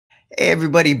Hey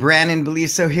everybody, Brannon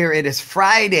Beliso here. It is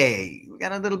Friday. We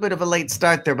got a little bit of a late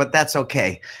start there, but that's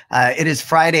okay. It is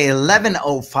Friday,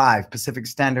 11:05 Pacific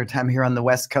Standard Time here on the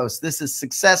West Coast. This is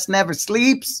Success Never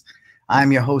Sleeps.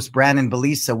 I'm your host, Brannon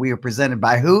Beliso. We are presented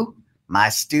by who? My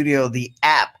Studio, the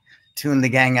app. Tune the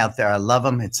gang out there. I love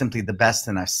them. It's simply the best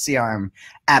in our CRM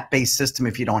app-based system.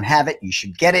 If you don't have it, you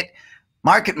should get it.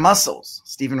 Market Muscles,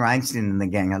 Stephen Reinstein and the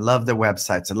gang. I love their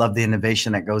websites. I love the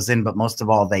innovation that goes in, but most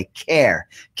of all, they care.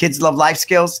 Kids love life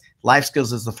skills. Life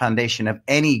skills is the foundation of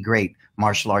any great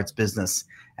martial arts business,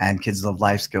 and Kids Love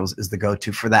Life Skills is the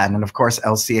go-to for that. And of course,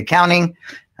 LC Accounting.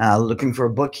 Looking for a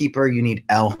bookkeeper, you need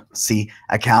LC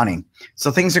Accounting. So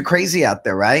things are crazy out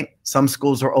there, right? Some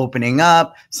schools are opening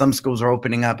up. Some schools are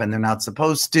opening up and they're not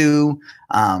supposed to.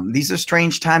 These are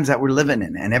strange times that we're living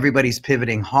in, and everybody's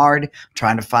pivoting hard,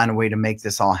 trying to find a way to make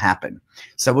this all happen.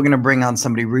 So we're going to bring on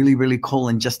somebody really, really cool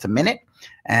in just a minute.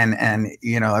 And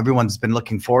you know, everyone's been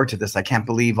looking forward to this. I can't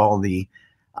believe all the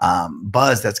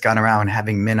buzz that's gone around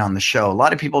having Mihn on the show. A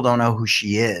lot of people don't know who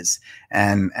she is,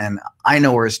 and I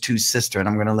know her as Two's sister, and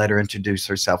I'm going to let her introduce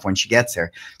herself when she gets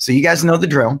here. So you guys know the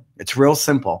drill. It's real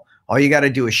simple. All you got to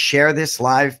do is share this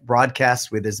live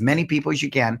broadcast with as many people as you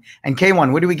can. And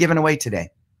K1, what are we giving away today?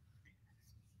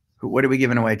 What are we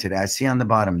giving away today? I see on the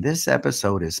bottom, this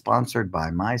episode is sponsored by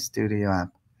My Studio app.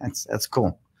 That's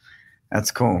cool.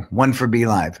 That's cool. One for Be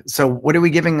Live. So what are we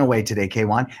giving away today,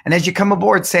 K1? And as you come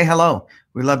aboard, say hello.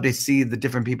 We love to see the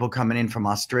different people coming in from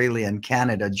Australia and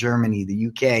Canada, Germany, the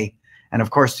UK, and of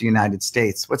course, the United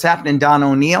States. What's happening, Don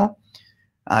O'Neill?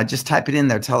 Just type it in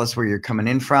there. Tell us where you're coming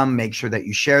in from. Make sure that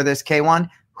you share this, K1.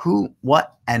 Who,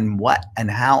 what, and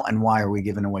how, and why are we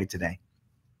giving away today?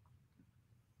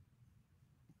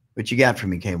 What you got for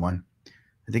me, K1?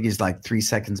 I think he's like 3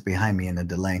 seconds behind me in a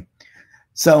delay.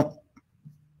 So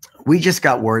we just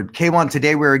got word. K1,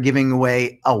 today we're giving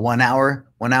away a 1 hour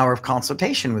of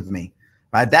consultation with me.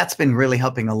 Right? That's been really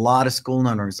helping a lot of school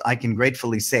owners. I can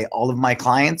gratefully say all of my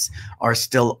clients are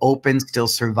still open, still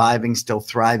surviving, still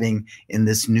thriving in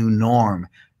this new norm,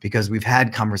 because we've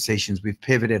had conversations, we've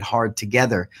pivoted hard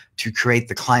together to create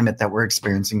the climate that we're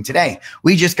experiencing today.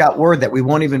 We just got word that we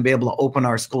won't even be able to open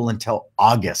our school until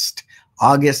August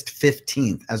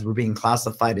 15th, as we're being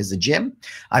classified as a gym.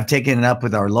 I've taken it up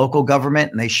with our local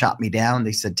government and they shot me down.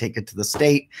 They said, take it to the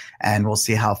state and we'll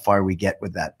see how far we get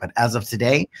with that. But as of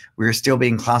today, we're still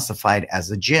being classified as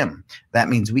a gym. That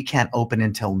means we can't open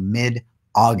until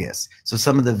mid-August. So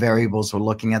some of the variables we're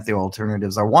looking at, the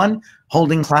alternatives are: one,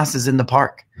 holding classes in the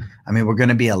park. I mean, we're going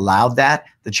to be allowed that.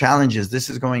 The challenge is this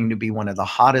is going to be one of the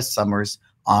hottest summers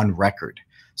on record.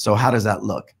 So how does that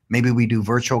look? Maybe we do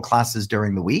virtual classes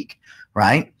during the week,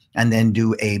 right? And then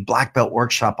do a black belt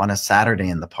workshop on a Saturday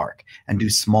in the park and do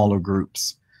smaller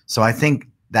groups. So I think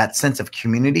that sense of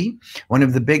community, one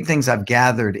of the big things I've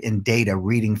gathered in data,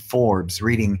 reading Forbes,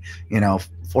 reading,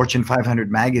 Fortune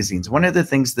 500 magazines, one of the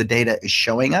things the data is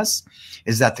showing us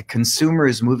is that the consumer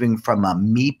is moving from a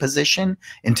me position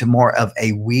into more of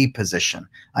a we position.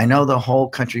 I know the whole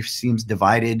country seems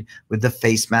divided with the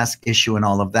face mask issue and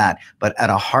all of that, but at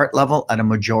a heart level, at a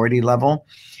majority level,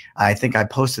 I think I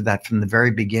posted that from the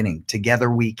very beginning.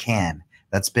 Together we can.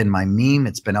 That's been my meme.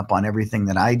 It's been up on everything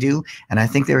that I do. And I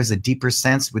think there is a deeper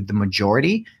sense with the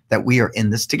majority that we are in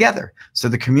this together. So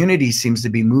the community seems to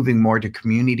be moving more to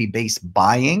community-based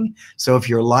buying. So if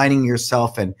you're aligning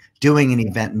yourself and doing an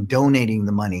event and donating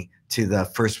the money to the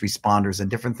first responders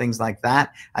and different things like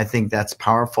that, I think that's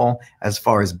powerful as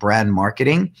far as brand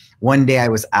marketing. One day I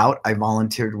was out, I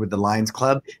volunteered with the Lions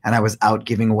Club, and I was out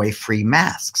giving away free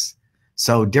masks.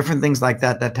 So different things like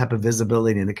that, that type of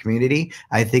visibility in the community,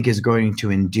 I think is going to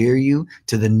endear you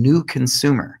to the new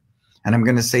consumer. And I'm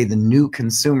going to say the new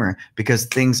consumer because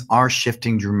things are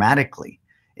shifting dramatically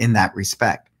in that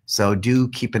respect. So do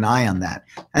keep an eye on that.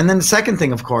 And then the second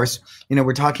thing, of course,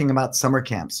 we're talking about summer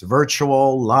camps,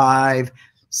 virtual, live,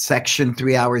 section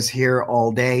 3 hours here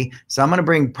all day. So I'm going to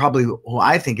bring probably who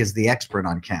I think is the expert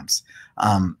on camps.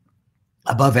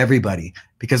 Above everybody,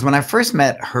 because when I first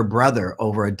met her brother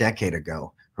over a decade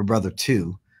ago, her brother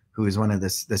Two, who is one of the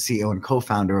CEO and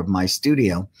co-founder of My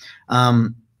Studio,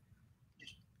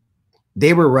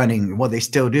 they were running, well, they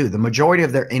still do. The majority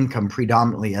of their income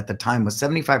predominantly at the time was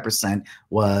 75%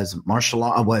 was martial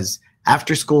law, was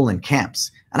after school and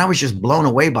camps. And I was just blown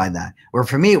away by that. Where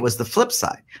for me, it was the flip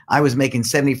side. I was making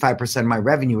 75% of my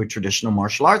revenue with traditional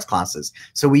martial arts classes.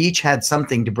 So we each had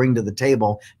something to bring to the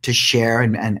table to share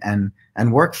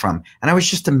and work from. And I was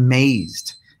just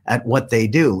amazed at what they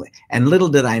do. And little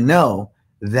did I know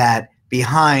that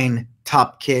behind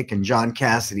Top Kick and John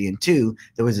Cassidy and Two,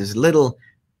 there was this little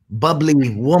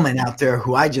bubbly woman out there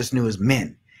who I just knew as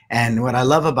Mihn. And what I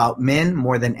love about Mihn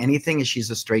more than anything is she's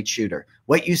a straight shooter.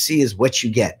 What you see is what you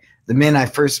get. The Mihn I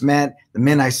first met, the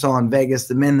Mihn I saw in Vegas,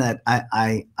 the Mihn that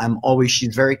I'm always,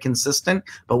 she's very consistent.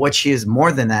 But what she is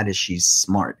more than that is she's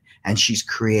smart and she's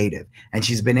creative. And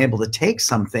she's been able to take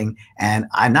something and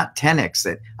I'm not 10x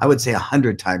it, I would say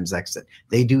 100 times exit.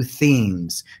 They do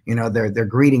themes, you know, their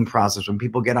greeting process when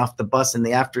people get off the bus in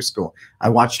the after school. I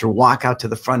watched her walk out to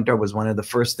the front door, was one of the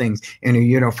first things, in her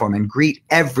uniform, and greet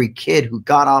every kid who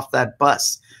got off that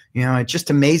bus. You know, it just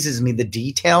amazes me the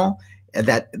detail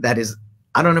that is,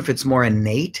 I don't know if it's more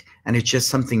innate and it's just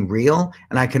something real.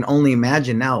 And I can only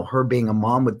imagine now, her being a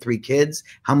mom with 3 kids,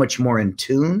 how much more in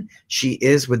tune she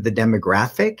is with the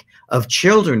demographic of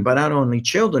children. But not only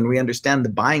children, we understand the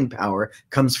buying power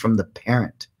comes from the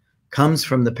parent,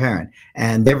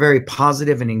 and they're very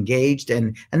positive and engaged,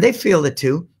 and they feel it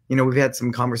too. You know, we've had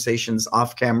some conversations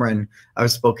off camera and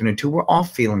I've spoken to too. We're all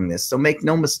feeling this. So make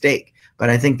no mistake. But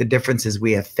I think the difference is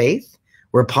we have faith,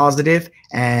 we're positive,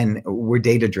 and we're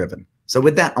data driven. So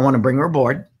with that, I want to bring her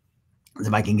aboard.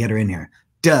 If I can get her in here.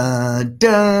 Dun,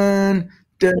 dun,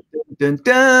 dun, dun,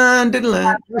 dun, dun,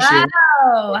 dun.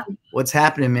 Wow. What's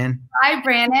happening, man? Hi,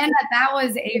 Brannon. That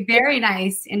was a very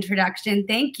nice introduction.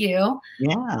 Thank you.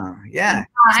 Yeah, yeah.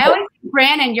 I always think,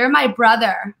 Brannon, you're my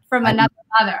brother from another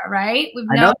mother, right? We've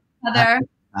known each other.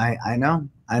 I know,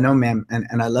 ma'am,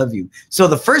 and I love you. So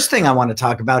the first thing I want to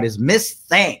talk about is Miss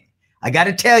Thang. I got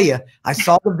to tell you, I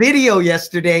saw the video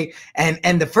yesterday,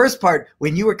 and the first part,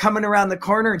 when you were coming around the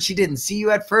corner and she didn't see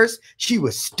you at first, she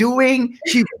was stewing.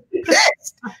 She was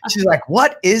pissed. She's like,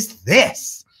 what is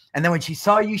this? And then when she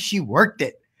saw you, she worked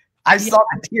it. I saw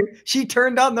the tears. She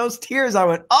turned on those tears. I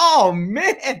went, oh,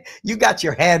 man, you got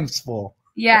your hands full.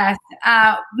 Yes.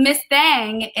 Miss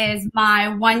Thang is my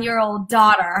 1-year-old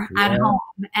daughter at home,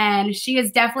 and she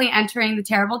is definitely entering the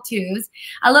terrible twos.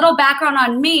 A little background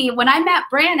on me. When I met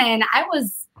Brannon, I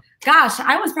was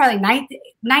probably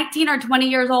 19 or 20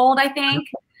 years old, I think.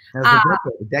 That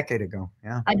was a decade ago.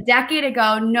 Yeah. A decade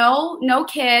ago. No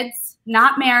kids,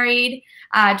 not married.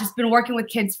 Just been working with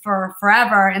kids for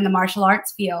forever in the martial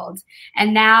arts field.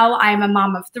 And now I'm a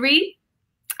mom of 3.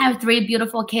 I have 3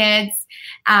 beautiful kids,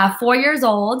 4 years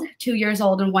old, 2 years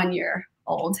old, and 1 year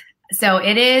old. So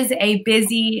it is a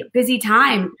busy, busy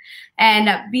time.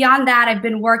 And beyond that, I've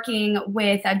been working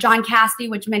with John Cassidy,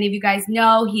 which many of you guys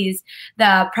know. He's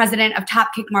the president of Top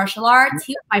Kick Martial Arts.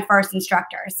 He was my first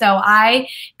instructor. So I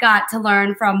got to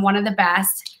learn from one of the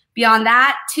best. Beyond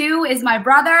that, 2 is my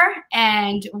brother,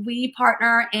 and we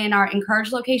partner in our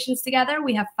InCourage locations together.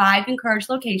 We have 5 InCourage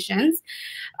locations.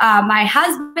 My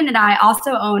husband and I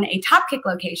also own a Top Kick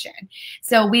location.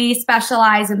 So we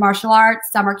specialize in martial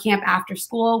arts, summer camp, after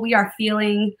school. We are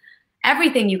feeling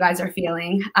everything you guys are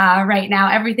feeling right now.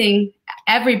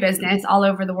 Every business all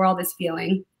over the world is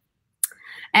feeling.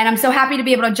 And I'm so happy to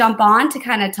be able to jump on to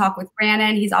kind of talk with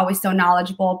Brannon. He's always so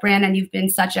knowledgeable. Brannon, you've been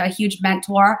such a huge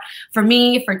mentor for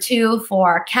me, for Tu,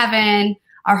 for Kevin,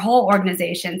 our whole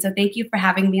organization. So thank you for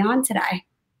having me on today.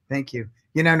 Thank you.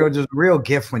 You know, it was a real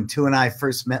gift when Tu and I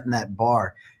first met in that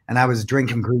bar and I was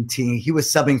drinking green tea. He was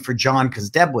subbing for John because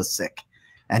Deb was sick.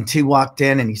 And Tu walked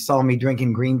in and he saw me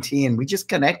drinking green tea and we just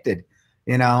connected.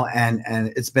 You know, and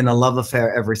it's been a love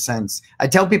affair ever since. I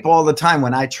tell people all the time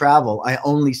when I travel, I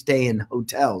only stay in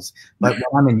hotels. But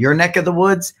when I'm in your neck of the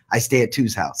woods, I stay at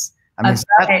Tu's house. I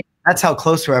mean, that's how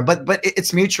close we are. But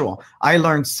it's mutual. I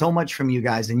learned so much from you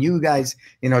guys. And you guys,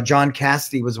 you know, John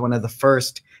Cassidy was one of the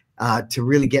first to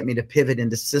really get me to pivot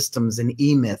into systems and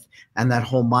E-Myth and that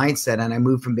whole mindset. And I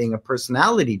moved from being a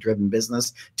personality-driven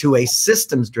business to a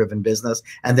systems-driven business.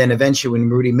 And then eventually when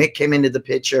Rudy Mick came into the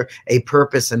picture, a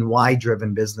purpose and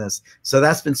why-driven business. So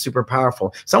that's been super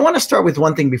powerful. So I want to start with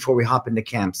one thing before we hop into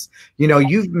camps. You know,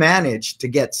 you've managed to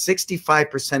get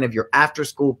 65% of your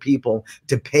after-school people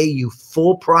to pay you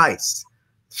full price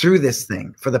through this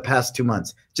thing for the past 2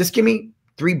 months. Just give me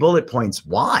 3 bullet points.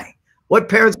 Why? What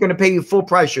parent's going to pay you full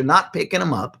price? You're not picking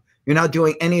them up. You're not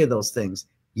doing any of those things,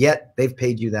 yet they've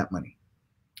paid you that money.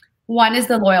 One is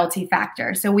the loyalty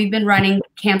factor. So we've been running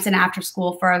camps and after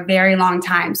school for a very long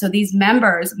time. So these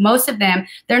members, most of them,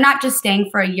 they're not just staying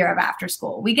for a year of after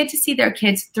school. We get to see their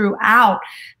kids throughout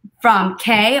from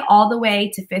K all the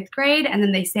way to 5th grade. And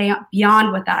then they stay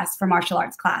beyond with us for martial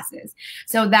arts classes.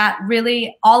 So that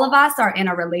really, all of us are in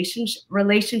a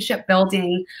relationship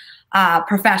building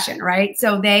profession, right?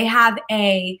 So they have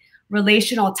a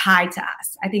relational tie to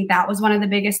us. I think that was one of the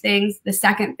biggest things. The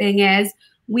second thing is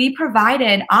we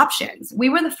provided options. We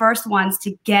were the first ones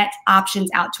to get options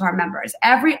out to our members.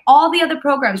 All the other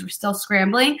programs were still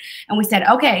scrambling. And we said,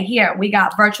 okay, here, we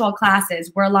got virtual classes.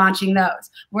 We're launching those.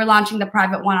 We're launching the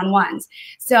private one-on-ones.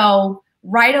 So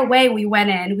right away we went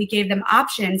in, we gave them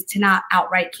options to not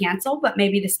outright cancel, but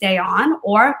maybe to stay on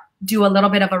or do a little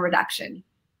bit of a reduction.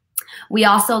 We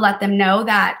also let them know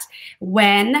that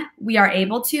when we are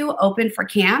able to open for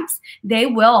camps, they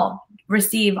will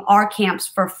receive our camps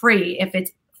for free if it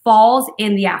falls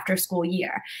in the after school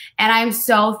year. And I'm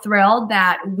so thrilled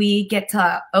that we get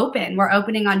to open. We're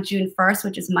opening on June 1st,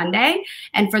 which is Monday.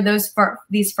 And for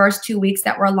these first 2 weeks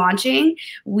that we're launching,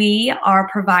 we are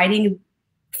providing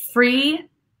free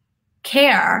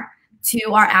care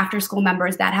to our after school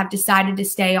members that have decided to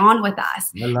stay on with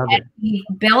us. I love and it. We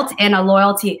built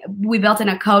in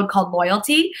a code called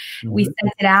loyalty. Mm-hmm. We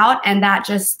sent it out, and that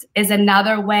just is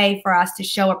another way for us to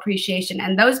show appreciation.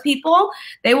 And those people,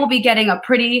 they will be getting a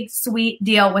pretty sweet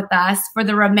deal with us for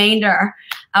the remainder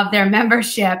of their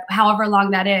membership, however long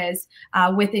that is,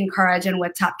 with InCourage and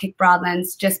with Top Kick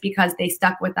Broadlands, just because they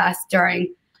stuck with us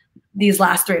during these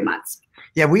last 3 months.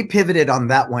 Yeah, we pivoted on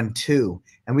that one too.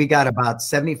 And we got about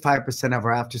 75% of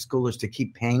our after schoolers to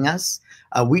keep paying us.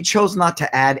 We chose not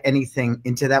to add anything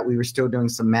into that. We were still doing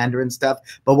some Mandarin stuff.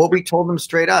 But what we told them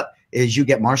straight up is you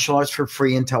get martial arts for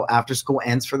free until after school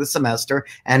ends for the semester.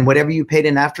 And whatever you paid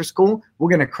in after school, we're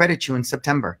going to credit you in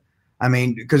September. I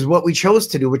mean, because what we chose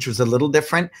to do, which was a little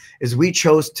different, is we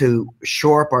chose to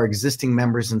shore up our existing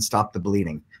members and stop the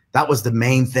bleeding. That was the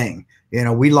main thing. You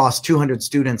know, we lost 200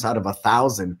 students out of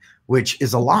 1,000, which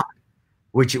is a lot.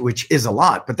 Which is a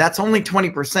lot, but that's only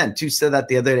 20%. You said that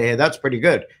the other day. Hey, that's pretty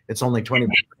good. It's only 20%.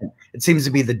 It seems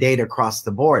to be the data across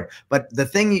the board. But the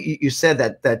thing you said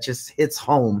that just hits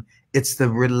home, it's the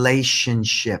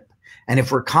relationship. And if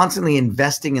we're constantly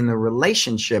investing in the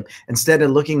relationship instead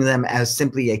of looking at them as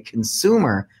simply a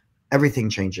consumer, everything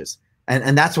changes.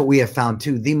 And that's what we have found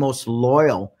too. The most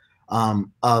loyal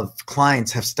of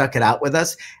clients have stuck it out with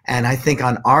us. And I think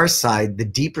on our side, the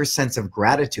deeper sense of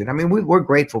gratitude, I mean, we're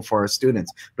grateful for our students,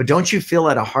 but don't you feel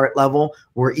at a heart level,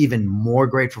 we're even more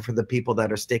grateful for the people that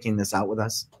are sticking this out with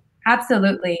us?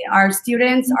 Absolutely. Our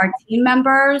students, our team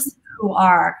members who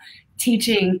are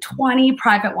teaching 20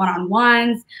 private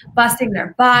one-on-ones, busting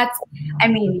their butts. I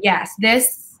mean, yes,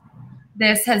 this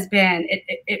has been,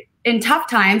 in tough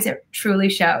times, it truly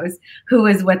shows who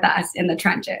is with us in the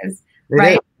trenches.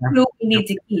 Right? Who we need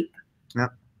to keep.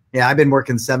 Yeah, I've been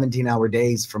working 17-hour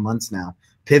days for months now,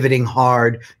 pivoting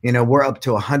hard. You know, we're up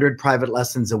to 100 private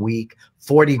lessons a week,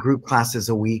 40 group classes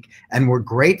a week, and we're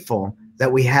grateful that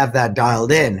we have that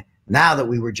dialed in. Now that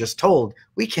we were just told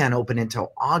we can't open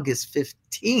until August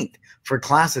 15th for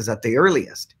classes at the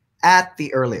earliest.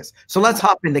 So let's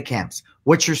hop into camps.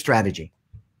 What's your strategy?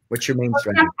 What's your main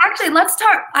strategy? Actually, let's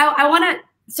start. I want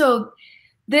to, so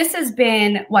this has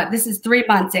been this is 3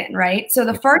 months in, right? So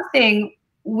the first thing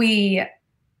we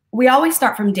always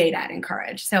start from data at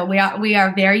InCourage. So we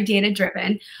are very data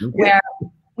driven, where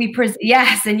we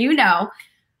yes, and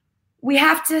we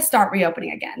have to start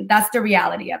reopening again. That's the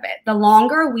reality of it. The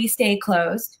longer we stay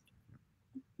closed,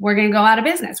 we're going to go out of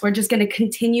business. We're just going to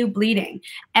continue bleeding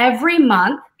every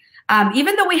month.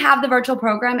 Even though we have the virtual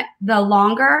program, the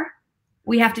longer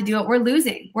we have to do it,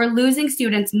 we're losing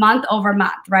students month over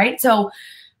month, right? So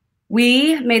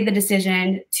we made the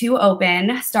decision to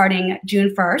open starting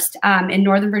June 1st in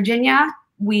Northern Virginia.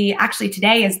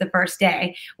 Today is the first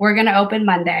day. We're going to open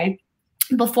Monday.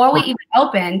 Before we even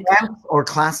open, or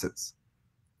classes?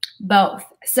 Both.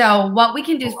 So what we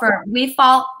can do we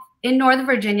fall in Northern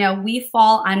Virginia, we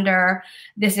fall under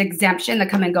this exemption, the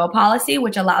come and go policy,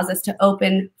 which allows us to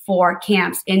open for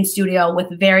camps in studio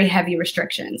with very heavy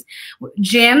restrictions.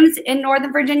 Gyms in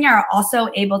Northern Virginia are also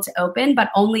able to open, but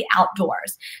only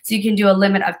outdoors. So you can do a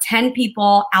limit of 10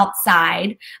 people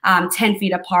outside, 10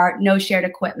 feet apart, no shared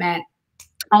equipment,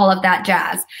 all of that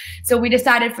jazz. So we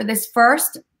decided for this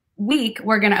first week,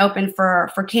 we're going to open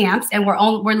for camps, and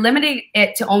we're limiting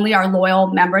it to only our loyal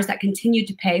members that continue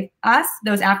to pay us,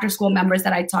 those after school members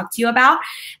that I talked to you about,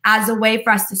 as a way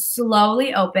for us to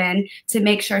slowly open to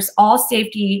make sure all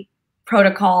safety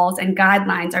protocols and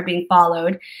guidelines are being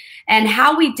followed. And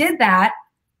how we did that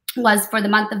was for the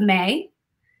month of May.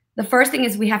 The first thing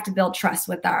is we have to build trust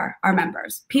with our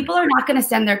members. People are not going to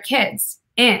send their kids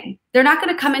in. They're not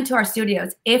going to come into our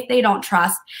studios if they don't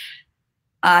trust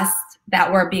us,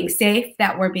 that we're being safe,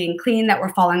 that we're being clean, that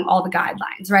we're following all the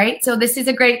guidelines, right? So this is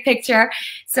a great picture.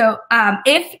 So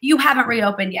if you haven't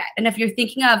reopened yet, and if you're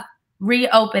thinking of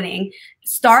reopening,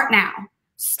 start now.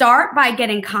 Start by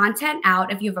getting content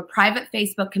out. If you have a private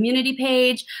Facebook community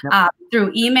page,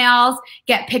 through emails,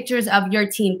 get pictures of your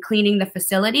team cleaning the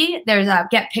facility.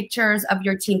 Get pictures of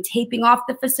your team taping off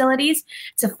the facilities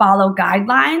to follow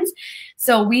guidelines.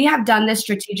 So we have done this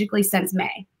strategically since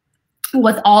May.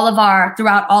 with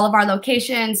throughout all of our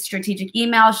locations, strategic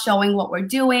emails showing what we're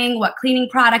doing, what cleaning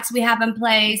products we have in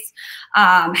place,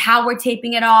 how we're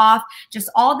taping it off, just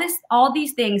all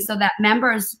these things, so that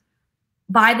members,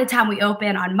 by the time we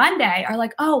open on Monday, are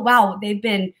like, oh wow, we've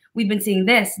been seeing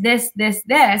this,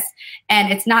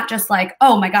 and it's not just like,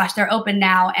 oh my gosh, they're open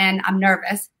now and I'm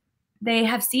nervous. They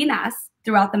have seen us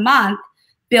throughout the month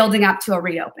building up to a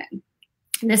reopen.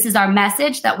 This is our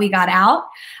message that we got out.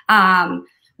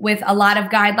 With a lot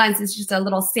of guidelines. It's just a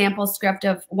little sample script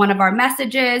of one of our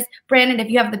messages. Brandon, if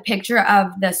you have the picture of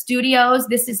the studios,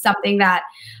 this is something that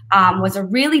was a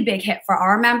really big hit for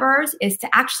our members, is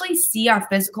to actually see our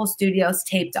physical studios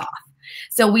taped off.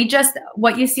 So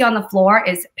what you see on the floor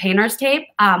is painter's tape.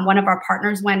 One of our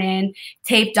partners went in,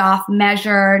 taped off,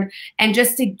 measured, and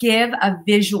just to give a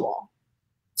visual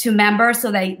to members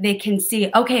so they can see,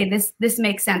 okay, this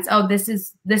makes sense. Oh, this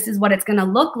is what it's going to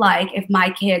look like if my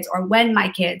kids, or when my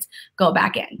kids, go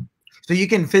back in. So you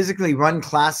can physically run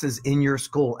classes in your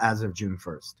school as of June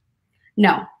 1st?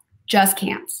 No, just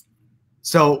camps.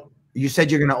 So you said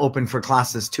you're going to open for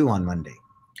classes too on Monday.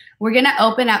 We're going to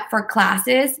open up for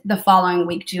classes the following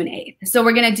week, June 8th. So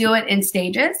we're going to do it in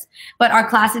stages, but our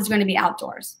classes are going to be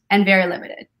outdoors and very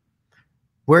limited.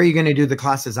 Where are you going to do the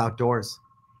classes outdoors?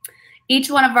 Each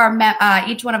one of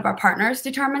our partners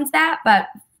determines that, but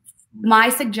my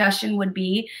suggestion would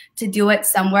be to do it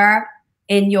somewhere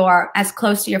as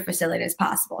close to your facility as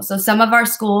possible. So some of our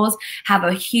schools have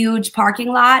a huge parking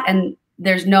lot and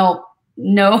there's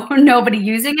nobody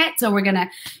using it. So we're going to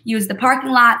use the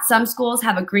parking lot. Some schools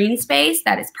have a green space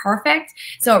that is perfect.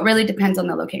 So it really depends on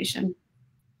the location.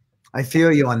 I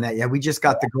feel you on that. Yeah, we just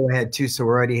got the go ahead too. So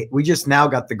we just now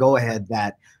got the go ahead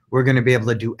that we're going to be able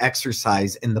to do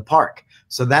exercise in the park.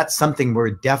 So that's something we're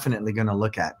definitely going to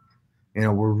look at.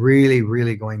 We're really,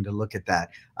 really going to look at that.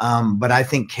 But I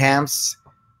think camps,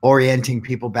 orienting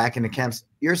people back into camps,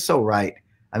 you're so right.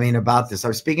 I mean, about this, I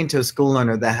was speaking to a school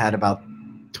owner that had about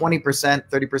 20%,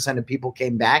 30% of people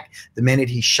came back the minute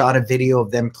he shot a video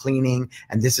of them cleaning.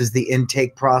 And this is the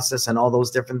intake process and all those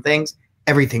different things.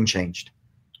 Everything changed.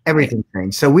 Everything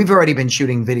changed. So we've already been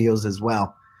shooting videos as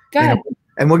well. Good.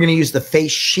 And we're going to use the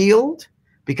face shield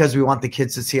because we want the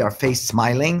kids to see our face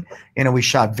smiling. We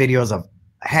shot videos of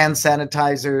hand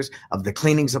sanitizers, of the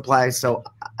cleaning supplies. So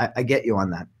I get you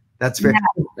on that. That's very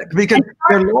because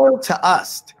they're loyal to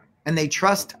us and they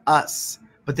trust us,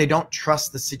 but they don't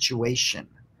trust the situation.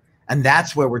 And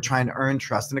that's where we're trying to earn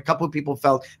trust. And a couple of people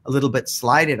felt a little bit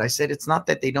slighted. I said, it's not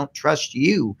that they don't trust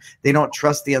you. They don't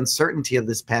trust the uncertainty of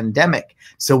this pandemic.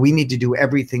 So we need to do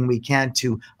everything we can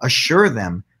to assure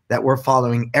them that we're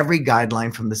following every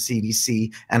guideline from the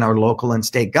CDC and our local and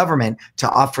state government to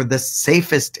offer the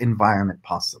safest environment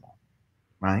possible,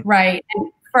 right? Right.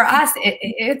 And for us,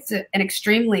 it's an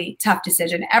extremely tough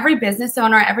decision. Every business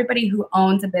owner, everybody who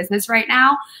owns a business right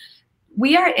now,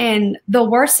 we are in the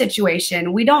worst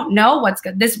situation. We don't know what's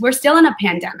good. We're still in a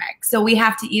pandemic. So we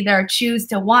have to either choose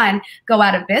to, one, go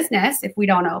out of business if we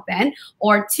don't open,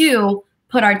 or two,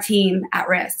 put our team at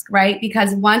risk, right?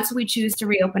 Because once we choose to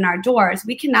reopen our doors,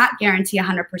 we cannot guarantee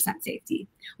 100% safety.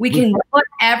 We can put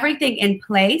everything in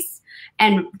place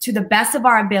and to the best of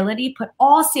our ability, put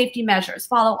all safety measures,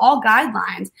 follow all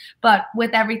guidelines. But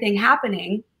with everything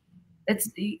happening,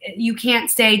 you can't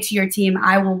say to your team,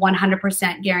 I will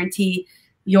 100% guarantee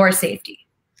your safety.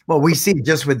 Well, we see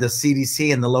just with the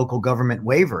CDC and the local government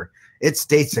waiver, it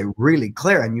states it really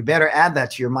clear, and you better add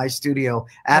that to your My Studio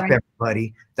app, right,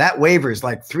 everybody. That waiver is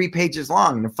like 3 pages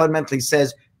long, and it fundamentally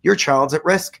says your child's at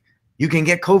risk. You can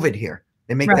get COVID here.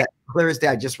 They make that clear as day.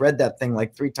 I just read that thing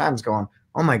like 3 times going,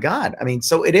 oh my God. I mean,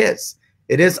 so it is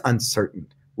uncertain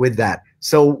with that.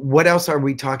 So what else are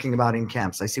we talking about in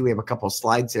camps? I see we have a couple of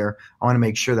slides here. I want to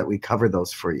make sure that we cover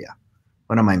those for you.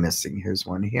 What am I missing? Here's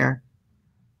one here.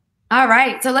 All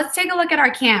right. So let's take a look at our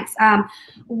camps.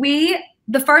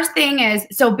 The first thing is,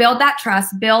 so build that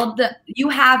trust, you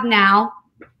have now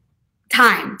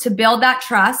time to build that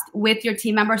trust with your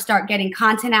team members, start getting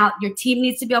content out. Your team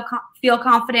needs to feel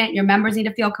confident. Your members need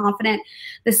to feel confident.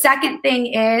 The second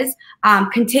thing is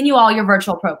continue all your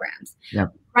virtual programs.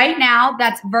 Yep. Right now,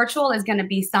 that's virtual is going to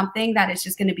be something that is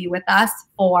just going to be with us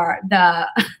for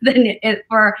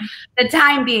for the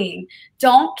time being.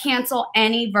 Don't cancel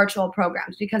any virtual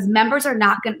programs because members are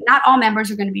not all members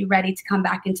are going to be ready to come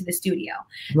back into the studio.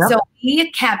 Yep. So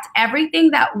we kept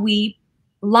everything that we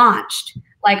launched,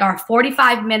 like our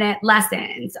 45-minute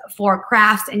lessons for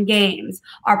crafts and games,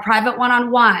 our private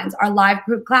one-on-ones, our live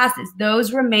group classes,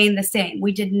 those remain the same.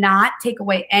 We did not take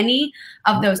away any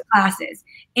of those classes.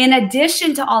 In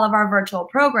addition to all of our virtual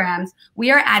programs,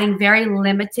 we are adding very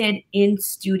limited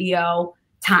in-studio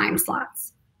time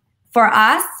slots For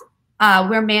us,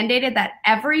 we're mandated that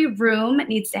every room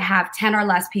needs to have 10 or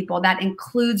less people. That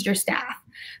includes your staff.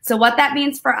 So what that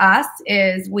means for us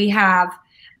is we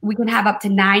can have up to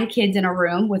 9 kids in a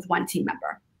room with 1 team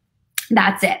member.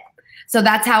 That's it. So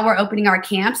that's how we're opening our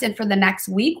camps. And for the next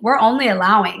week, we're only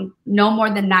allowing no more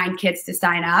than 9 kids to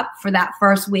sign up for that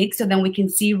first week. So then we can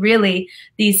see really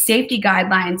these safety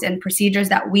guidelines and procedures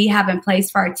that we have in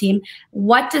place for our team.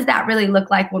 What does that really look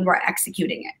like when we're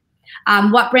executing it?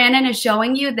 What Brannon is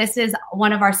showing you, this is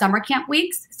one of our summer camp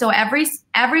weeks. So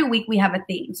every week we have a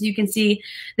theme. So you can see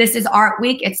this is art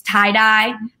week. It's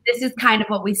tie-dye. This is kind of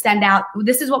what we send out.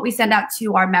 This is what we send out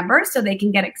to our members so they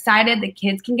can get excited. The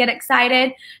kids can get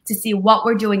excited to see what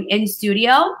we're doing in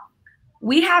studio.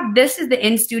 This is the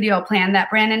in-studio plan that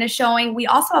Brannon is showing. We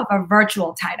also have a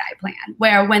virtual tie-dye plan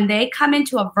where when they come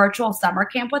into a virtual summer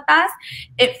camp with us,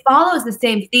 it follows the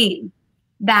same theme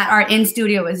that our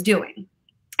in-studio is doing,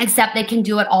 except they can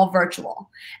do it all virtual.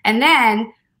 And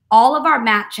then all of our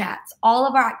mat chats, all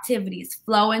of our activities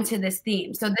flow into this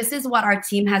theme. So this is what our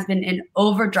team has been in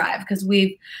overdrive because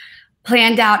we've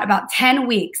planned out about 10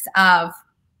 weeks of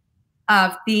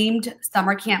themed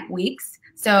summer camp weeks.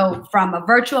 So from a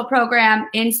virtual program,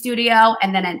 in studio,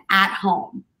 and then an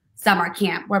at-home summer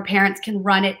camp where parents can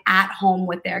run it at home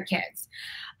with their kids.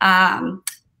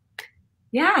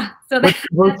 Yeah. So what's the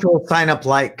virtual sign up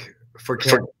like for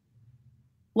kids?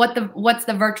 What's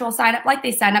the virtual sign up like?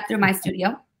 They sign up through my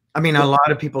studio. I mean, a lot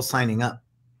of people signing up.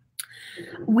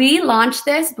 We launched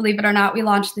this, believe it or not, we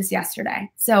launched this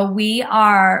yesterday. So we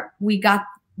got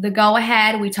the go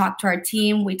ahead. We talked to our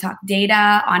team. We talked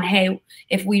data on, hey,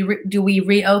 if do we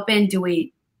reopen? Do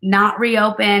we not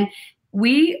reopen?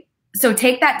 So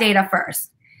take that data first.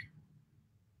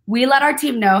 We let our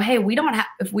team know, hey,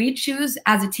 if we choose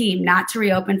as a team not to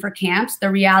reopen for camps, the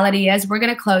reality is we're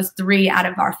going to close 3 out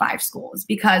of our 5 schools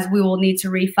because we will need to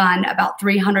refund about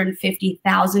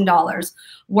 $350,000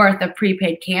 worth of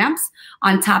prepaid camps.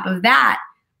 On top of that,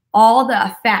 all the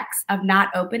effects of not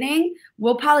opening,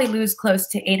 we'll probably lose close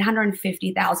to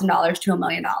 $850,000 to $1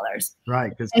 million. Right,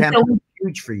 because camp is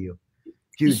huge for you.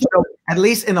 Huge. So at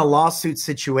least in a lawsuit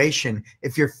situation,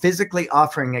 if you're physically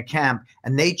offering a camp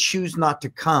and they choose not to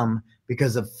come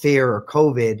because of fear or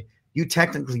COVID, you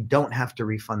technically don't have to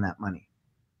refund that money,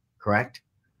 correct?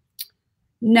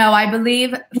 No, I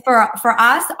believe for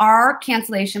us, our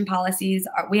cancellation policies,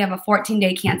 we have a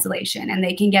 14-day cancellation and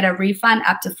they can get a refund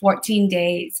up to 14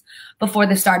 days before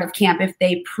the start of camp if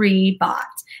they pre-bought.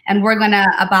 And we're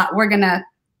gonna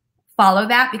follow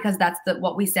that because that's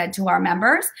what we said to our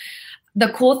members.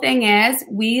 The cool thing is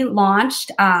we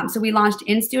launched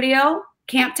in-studio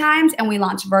camp times and we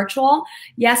launched virtual.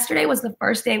 Yesterday was the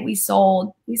first day we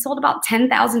sold about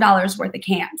 $10,000 worth of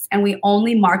camps and we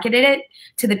only marketed it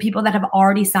to the people that have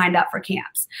already signed up for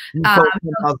camps.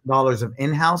 $10,000 of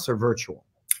in-house or virtual?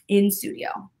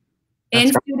 In-studio.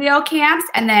 In-studio camps,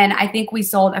 and then I think we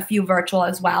sold a few virtual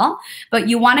as well. But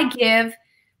you want to give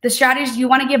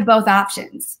both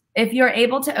options. If you're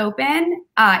able to open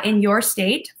in your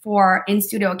state for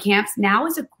in-studio camps, now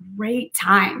is a great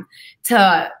time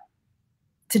to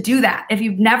do that. If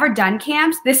you've never done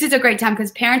camps, this is a great time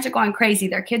because parents are going crazy.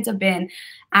 Their kids have been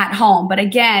at home. But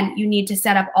again, you need to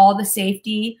set up all the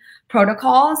safety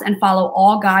protocols and follow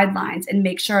all guidelines and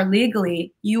make sure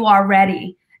legally you are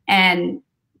ready and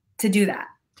to do that.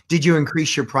 Did you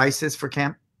increase your prices for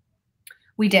camp?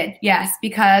 We did, yes,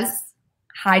 because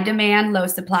high demand, low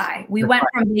supply. We went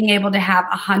from being able to have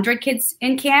 100 kids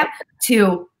in camp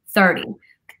to 30.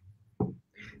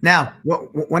 Now,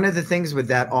 one of the things with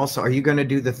that also, are you going to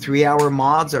do the 3-hour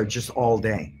mods or just all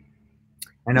day?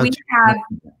 I know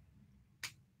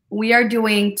we are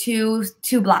doing two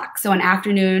blocks, so an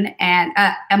afternoon and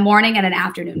a morning and an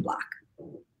afternoon block.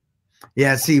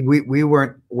 Yeah, see,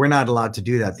 we're not allowed to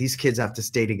do that. These kids have to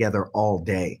stay together all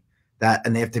day.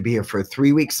 And they have to be here for a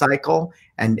 3-week cycle,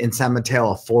 and in San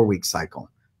Mateo, a 4-week cycle.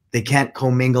 They can't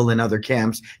commingle in other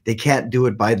camps. They can't do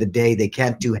it by the day. They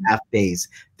can't do half days.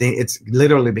 It's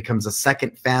literally becomes a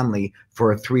second family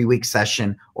for a 3-week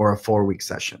session or a 4-week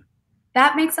session.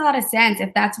 That makes a lot of sense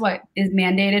if that's what is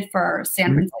mandated for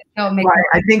San Francisco.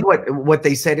 I think what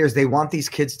they said is they want these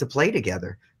kids to play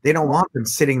together. They don't want them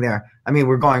sitting there. I mean,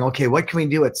 we're going, okay, what can we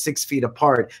do at 6 feet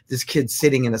apart? This kid's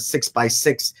sitting in a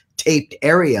 6x6 taped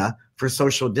area for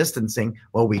social distancing.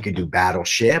 Well, we could do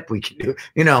battleship. We could do,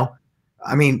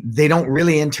 I mean, they don't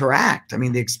really interact. I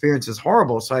mean, the experience is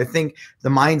horrible. So I think the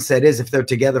mindset is if they're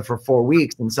together for 4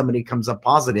 weeks and somebody comes up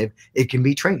positive, it can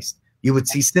be traced. You would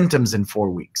see symptoms in 4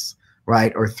 weeks.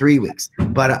 right? Or 3 weeks.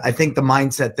 But I think the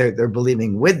mindset they're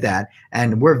believing with that,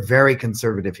 and we're very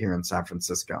conservative here in San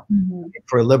Francisco.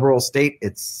 For a liberal state,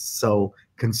 it's so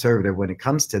conservative when it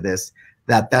comes to this,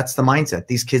 that's the mindset.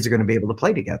 These kids are going to be able to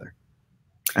play together.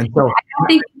 And so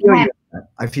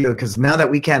I feel because now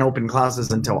that we can't open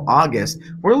classes until August,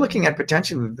 we're looking at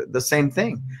potentially the same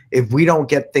thing. If we don't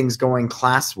get things going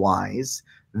class-wise,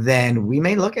 then we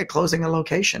may look at closing a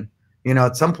location. You know,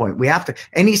 at some point we have to.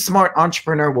 Any smart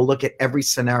entrepreneur will look at every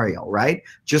scenario, right?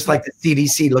 Just like the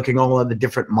CDC looking at all of the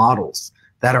different models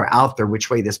that are out there, which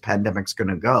way this pandemic's going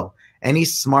to go. Any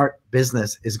smart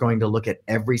business is going to look at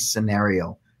every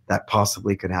scenario that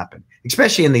possibly could happen,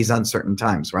 especially in these uncertain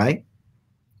times, right?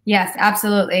 Yes,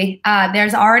 absolutely.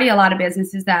 There's already a lot of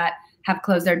businesses that have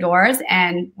closed their doors,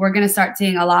 and we're going to start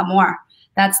seeing a lot more.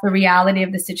 That's the reality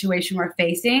of the situation we're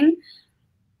facing.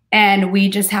 And we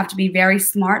just have to be very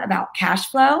smart about cash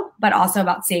flow, but also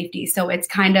about safety. So it's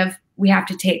kind of, we have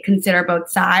to consider both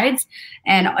sides,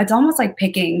 and it's almost like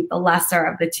picking the lesser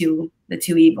of the two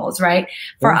evils, right?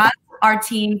 For us, our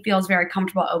team feels very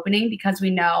comfortable opening because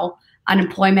we know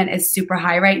unemployment is super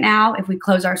high right now. If we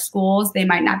close our schools, they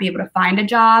might not be able to find a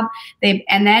job. And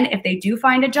then if they do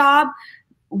find a job,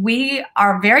 we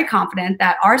are very confident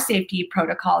that our safety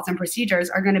protocols and procedures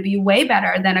are going to be way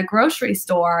better than a grocery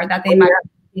store that they might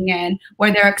be in,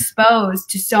 where they're exposed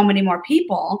to so many more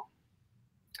people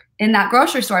in that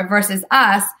grocery store versus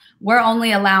us. We're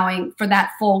only allowing for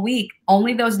that full week,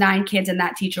 only those 9 kids and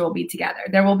that teacher will be together.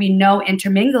 There will be no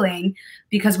intermingling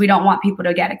because we don't want people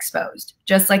to get exposed.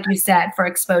 Just like you said, for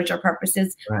exposure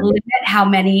purposes, limit how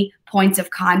many points of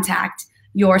contact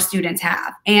your students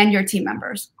have and your team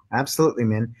members. Absolutely,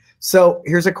 Mihn. So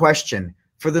here's a question.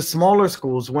 For the smaller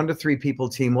schools, 1 to 3 people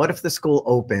team, what if the school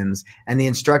opens and the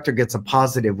instructor gets a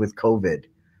positive with COVID?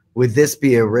 Would this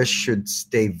be a risk? Should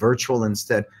stay virtual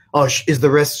instead? Oh, is the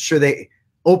risk, should they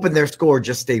open their school or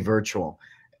just stay virtual?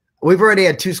 We've already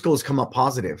had 2 schools come up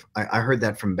positive. I heard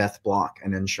that from Beth Block,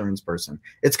 an insurance person.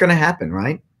 It's going to happen,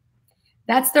 right?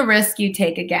 That's the risk you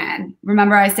take again.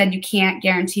 Remember, I said you can't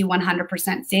guarantee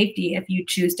 100% safety if you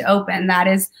choose to open. That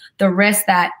is the risk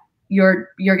that you're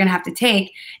going to have to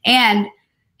take. And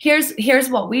here's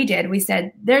what we did. We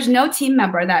said there's no team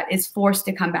member that is forced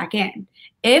to come back in.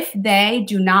 If they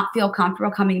do not feel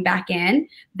comfortable coming back in,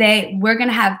 we're going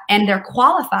to have, and they're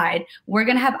qualified, we're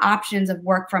going to have options of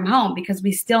work from home because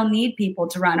we still need people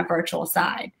to run a virtual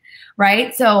side,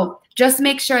 right? So just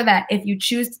make sure that if you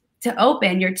choose to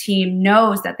open, your team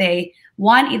knows that they,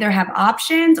 one, either have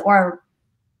options or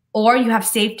you have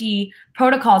safety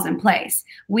protocols in place.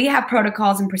 We have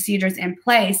protocols and procedures in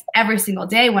place every single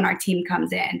day when our team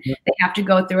comes in. They have to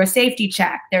go through a safety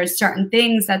check. There's certain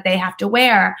things that they have to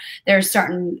wear. There's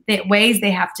certain ways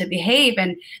they have to behave,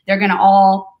 and they're going to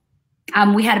all,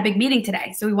 we had a big meeting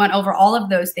today. So we went over all of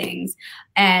those things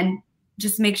and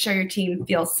just make sure your team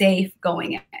feels safe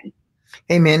going in.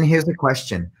 Hey, Mihn, here's a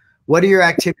question. What are your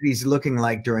activities looking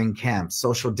like during camp?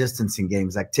 Social distancing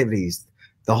games, activities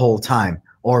the whole time?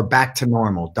 Or back to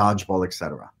normal, dodgeball,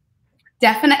 etc.?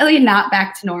 Definitely not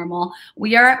back to normal.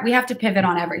 We have to pivot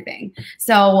on everything.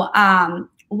 So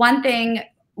one thing,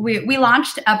 we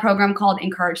launched a program called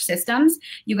InCourage Systems.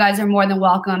 You guys are more than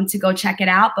welcome to go check it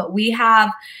out. But we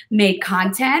have made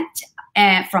content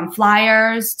from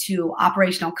flyers to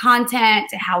operational content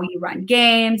to how you run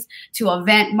games to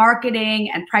event marketing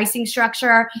and pricing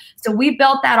structure. So we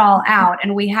built that all out,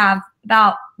 and we have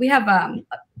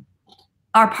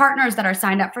our partners that are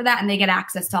signed up for that, and they get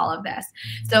access to all of this.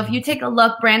 So if you take a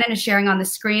look, Brannon is sharing on the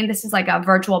screen. This is like a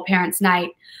virtual parents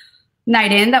night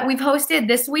in that we've hosted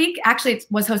this week. Actually, it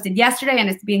was hosted yesterday and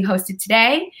it's being hosted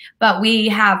today, but we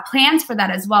have plans for that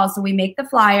as well. So we make the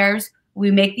flyers,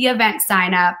 we make the event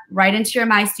sign up right into your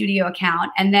My Studio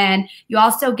account, and then you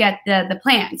also get the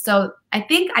plans. So I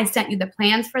think I sent you the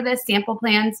plans for this, sample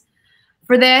plans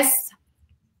for this.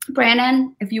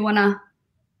 Brannon, if you want to.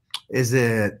 Is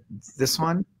it this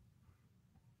one?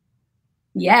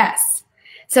 Yes.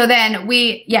 So then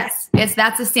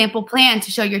that's a sample plan to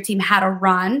show your team how to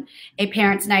run a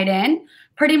parents' night in.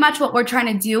 Pretty much what we're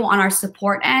trying to do on our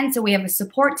support end. So we have a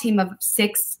support team of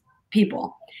 6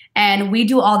 people, and we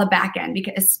do all the back end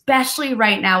because especially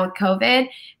right now with COVID,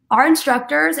 our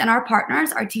instructors and our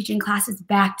partners are teaching classes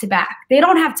back to back. They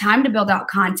don't have time to build out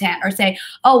content or say,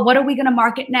 oh, what are we going to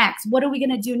market next? What are we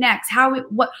going to do next?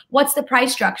 What's the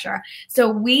price structure? So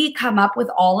we come up with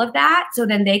all of that so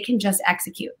then they can just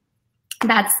execute.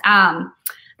 That's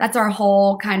our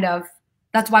whole kind of,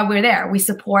 that's why we're there. We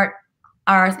support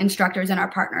our instructors and our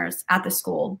partners at the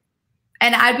school.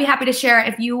 And I'd be happy to share,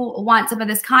 if you want some of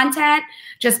this content,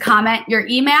 just comment your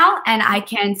email and I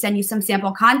can send you some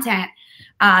sample content.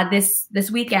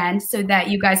 this weekend so that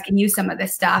you guys can use some of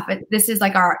this stuff. This is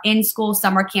like our in-school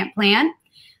summer camp plan.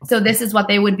 So this is what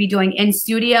they would be doing in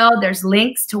studio. There's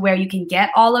links to where you can get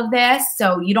all of this.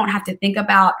 So you don't have to think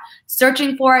about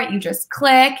searching for it. You just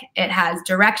click. It has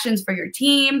directions for your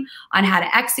team on how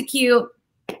to execute,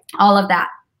 all of that.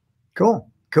 Cool.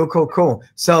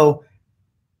 So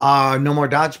no more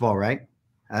dodgeball, right?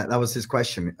 That was his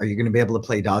question. Are you going to be able to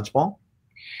play dodgeball?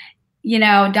 You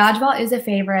know, dodgeball is a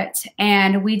favorite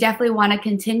and we definitely want to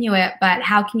continue it. But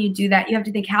how can you do that? You have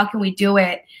to think, how can we do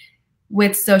it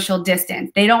with social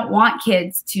distance? They don't want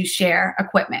kids to share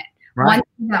equipment. Right. One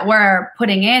thing that we're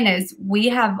putting in is we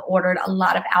have ordered a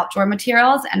lot of outdoor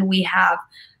materials and we have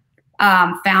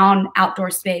found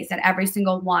outdoor space at every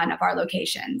single one of our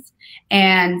locations.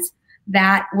 And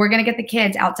that we're going to get the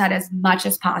kids outside as much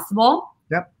as possible.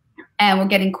 Yep. And we're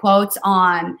getting quotes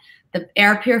on the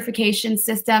air purification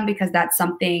system because that's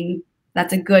something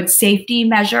that's a good safety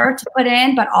measure to put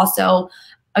in, but also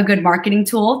a good marketing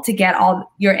tool to get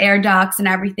all your air ducts and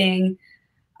everything.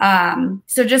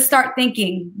 So just start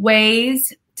thinking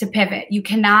ways to pivot. You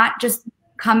cannot just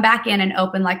come back in and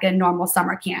open like a normal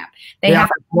summer camp. They have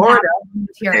Florida.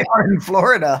 They are in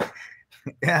Florida.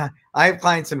 Yeah. I have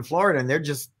clients in Florida and they're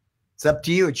just, it's up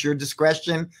to you. It's your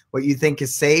discretion, what you think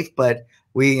is safe. But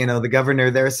the governor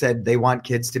there said they want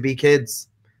kids to be kids.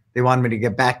 They want them to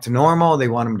get back to normal. They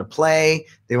want them to play.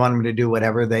 They want them to do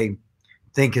whatever they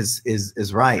think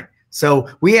is right. So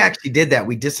we actually did that.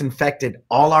 We disinfected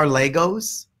all our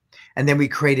Legos and then we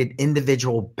created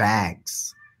individual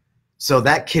bags. So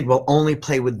that kid will only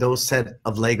play with those set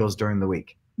of Legos during the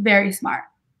week. Very smart.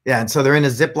 Yeah. And so they're in a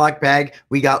Ziploc bag.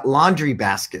 We got laundry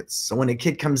baskets. So when a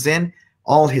kid comes in,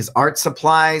 all his art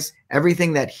supplies,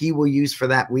 everything that he will use for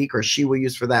that week or she will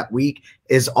use for that week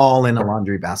is all in a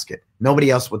laundry basket.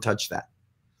 Nobody else will touch that.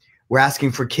 We're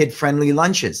asking for kid-friendly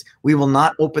lunches. We will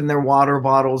not open their water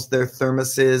bottles, their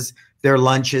thermoses, their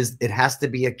lunches. It has to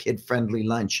be a kid-friendly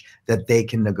lunch that they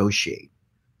can negotiate.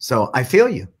 So I feel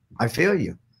you.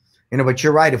 But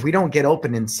you're right. If we don't get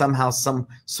open in somehow, some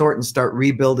sort and start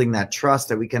rebuilding that trust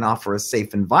that we can offer a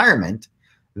safe environment,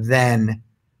 then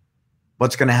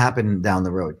what's going to happen down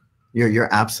the road?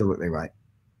 You're absolutely right.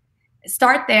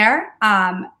 Start there.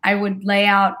 I would lay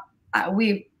out,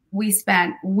 we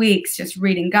spent weeks just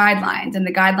reading guidelines and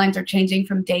the guidelines are changing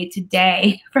from day to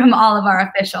day from all of our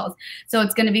officials. So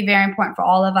it's going to be very important for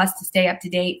all of us to stay up to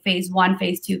date. Phase 1,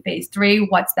 phase 2, phase 3,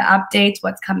 what's the updates,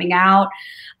 what's coming out,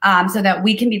 so that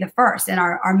we can be the first and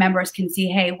our members can see,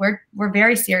 hey, we're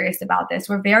very serious about this.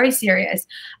 We're very serious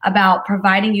about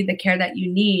providing you the care that you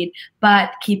need,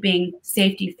 but keeping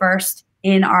safety first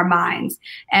in our minds.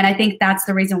 And I think that's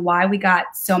the reason why we got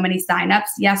so many signups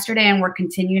yesterday and we're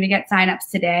continuing to get signups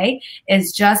today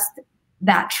is just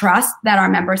that trust that our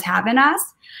members have in us,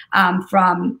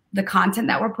 from the content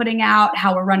that we're putting out,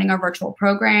 how we're running our virtual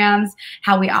programs,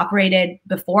 how we operated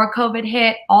before COVID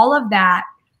hit. All of that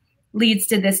leads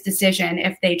to this decision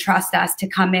if they trust us to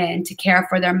come in to care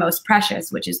for their most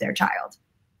precious, which is their child.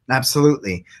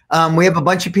 Absolutely. We have a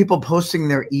bunch of people posting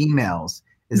their emails.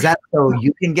 Is that so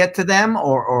you can get to them,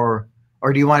 or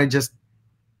do you want to just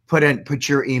put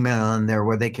your email in there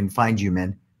where they can find you,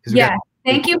 Mihn? Yeah.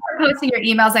 Thank you for posting your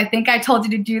emails. I think I told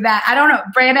you to do that. I don't know,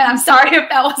 Brandon, I'm sorry if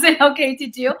that wasn't okay to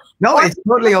do. No, it's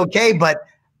totally okay, but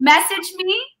message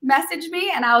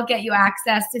me and I'll get you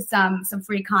access to some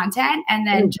free content and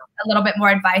then just a little bit more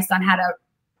advice on how to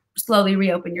slowly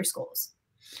reopen your schools.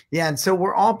 Yeah. And so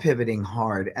we're all pivoting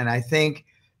hard. And I think,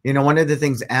 one of the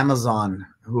things Amazon,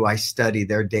 who I study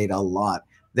their data a lot,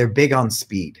 they're big on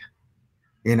speed,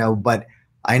 but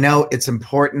I know it's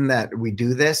important that we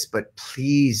do this, but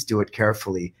please do it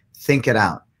carefully. Think it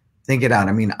out.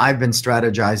 I mean, I've been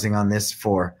strategizing on this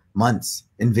for months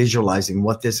and visualizing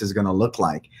what this is going to look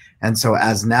like. And so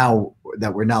as now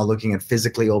that we're now looking at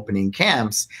physically opening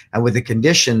camps and with the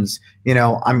conditions,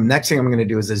 next thing I'm going to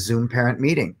do is a Zoom parent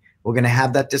meeting. We're going to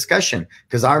have that discussion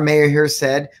because our mayor here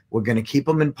said we're going to keep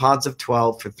them in pods of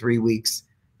 12 for 3 weeks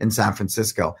in San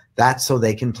Francisco. That's so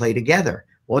they can play together.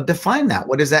 Well, define that.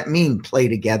 What does that mean, play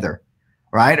together,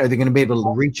 right? Are they going to be able to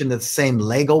reach into the same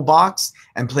Lego box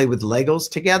and play with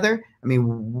Legos together? I mean,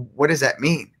 what does that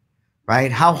mean,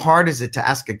 right? How hard is it to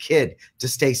ask a kid to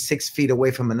stay 6 feet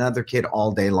away from another kid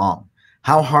all day long?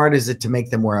 How hard is it to make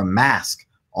them wear a mask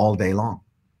all day long,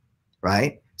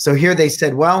 right? So here they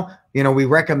said, well, we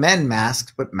recommend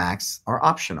masks, but masks are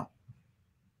optional.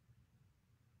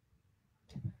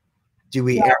 Do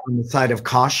we err on the side of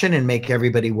caution and make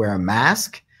everybody wear a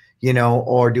mask,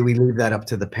 or do we leave that up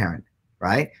to the parent,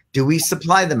 right? Do we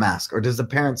supply the mask or does the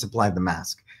parent supply the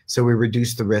mask? So we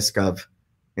reduce the risk of,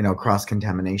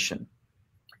 cross-contamination.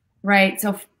 Right.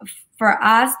 So for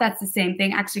us, that's the same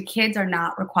thing. Actually, kids are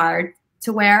not required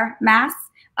to wear masks.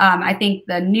 I think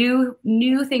the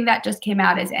new thing that just came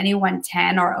out is anyone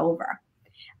 10 or over.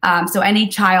 So any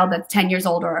child that's 10 years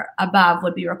old or above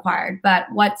would be required. But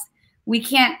we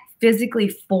can't physically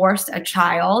force a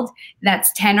child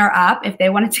that's 10 or up, if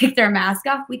they want to take their mask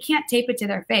off, we can't tape it to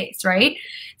their face, right?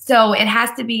 So it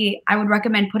has to be, I would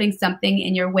recommend putting something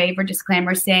in your waiver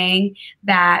disclaimer saying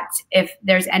that if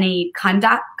there's any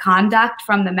conduct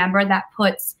from the member that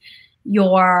puts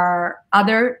your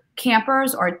other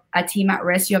campers or a team at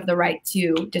risk, you have the right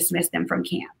to dismiss them from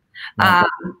camp. Right.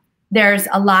 There's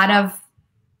a lot of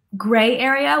gray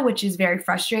area, which is very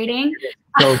frustrating.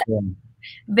 So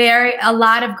a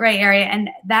lot of gray area. And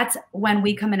that's when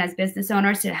we come in as business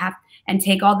owners to have and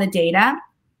take all the data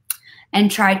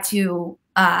and try to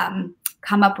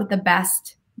come up with the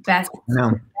best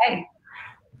way.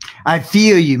 I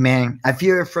feel you, man. I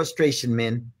feel your frustration,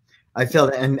 man. I feel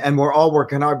that, and we're all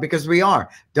working hard because we are.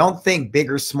 Don't think big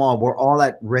or small. We're all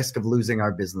at risk of losing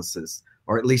our businesses,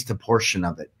 or at least a portion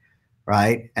of it.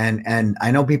 Right. And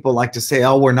I know people like to say,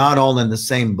 oh, we're not all in the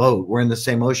same boat. We're in the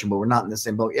same ocean, but we're not in the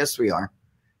same boat. Yes, we are.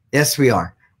 Yes, we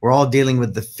are. We're all dealing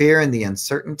with the fear and the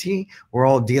uncertainty. We're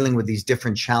all dealing with these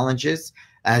different challenges,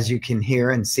 as you can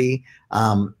hear and see.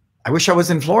 I wish I was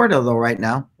in Florida, though, right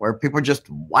now, where people are just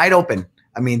wide open.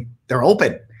 I mean, they're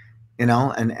open, you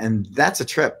know, and that's a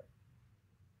trip,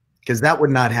 because that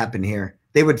would not happen here.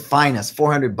 They would fine us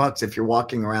 $400 if you're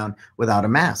walking around without a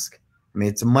mask. I mean,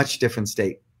 it's a much different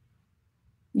state.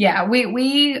 Yeah,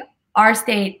 our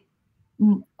state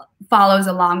follows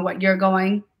along what you're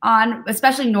going on,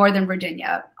 especially Northern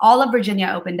Virginia. All of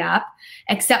Virginia opened up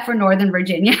except for Northern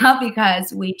Virginia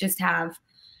because we just have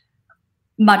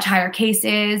much higher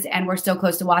cases and we're so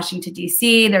close to Washington,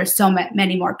 D.C. There's so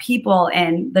many more people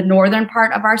in the northern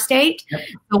part of our state. Yep.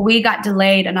 So we got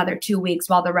delayed another 2 weeks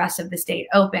while the rest of the state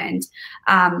opened.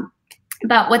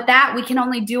 But with that, we can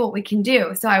only do what we can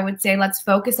do. So I would say let's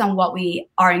focus on what we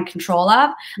are in control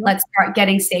of. Let's start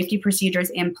getting safety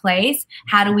procedures in place.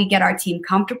 How do we get our team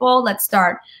comfortable? Let's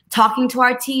start talking to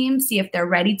our team, see if they're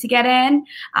ready to get in.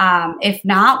 If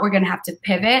not, we're going to have to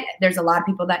pivot. There's a lot of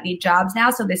people that need jobs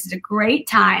now. So this is a great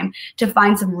time to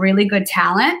find some really good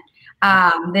talent.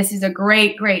 This is a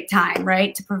great time,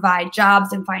 right, to provide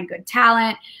jobs and find good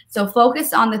talent. So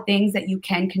focus on the things that you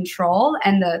can control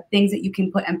and the things that you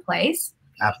can put in place.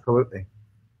 Absolutely.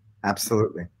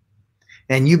 Absolutely.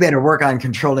 And you better work on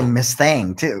controlling Miss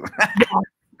Thang too.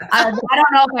 I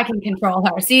don't know if I can control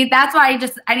her. See, that's why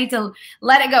I need to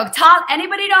let it go.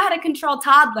 Anybody know how to control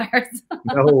toddlers?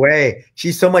 No way.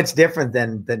 She's so much different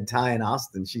than Ty and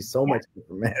Austin. She's so much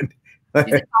different, man.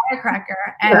 She's a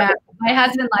firecracker, and my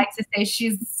husband likes to say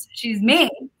she's mean.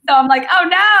 So I'm like, oh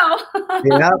no.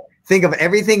 You know, think of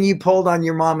everything you pulled on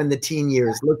your mom in the teen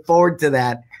years. Look forward to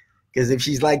that, because if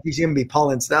she's like, she's gonna be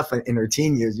pulling stuff in her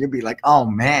teen years, you'll be like, oh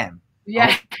man.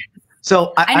 Yeah. Oh.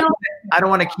 So I don't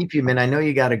want to keep you, man. I know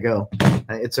you got to go.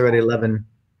 It's already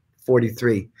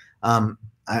 11:43.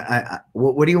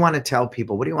 What do you want to tell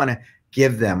people? What do you want to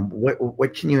give them?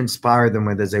 What can you inspire them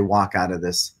with as they walk out of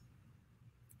this?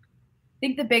 I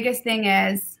think the biggest thing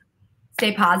is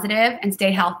stay positive and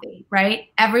stay healthy, right?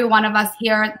 Every one of us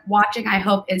here watching, I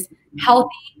hope, is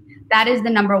healthy. That is the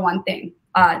number one thing.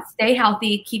 Stay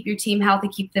healthy, keep your team healthy,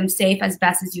 keep them safe as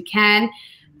best as you can.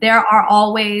 There are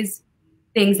always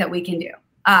things that we can do.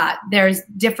 There's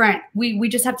different, we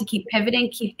just have to keep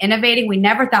pivoting, keep innovating. We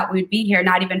never thought we'd be here,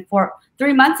 not even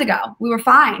 3 months ago. We were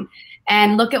fine.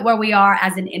 And look at where we are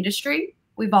as an industry.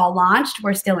 We've all launched.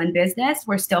 We're still in business.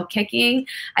 We're still kicking.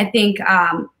 I think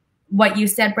what you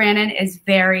said, Brannon, is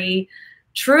very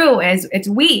true. It's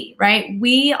we, right?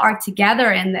 We are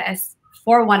together in this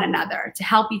for one another, to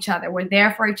help each other. We're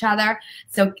there for each other.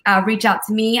 So reach out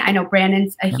to me. I know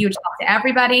Brannon's a huge help to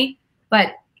everybody,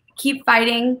 but keep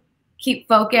fighting, keep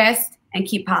focused, and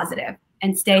keep positive,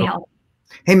 and stay healthy.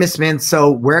 Hey, Miss Mihn,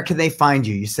 so where can they find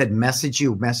you? You said message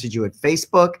you at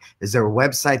Facebook. Is there a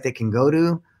website they can go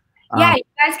to? Yeah, you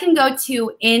guys can go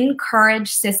to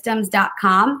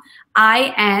InCourageSystems.com,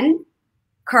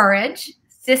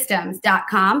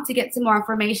 InCourageSystems.com to get some more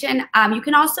information. You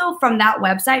can also, from that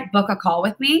website, book a call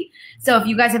with me. So if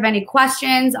you guys have any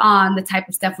questions on the type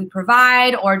of stuff we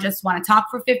provide or just want to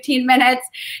talk for 15 minutes,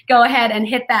 go ahead and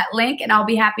hit that link and I'll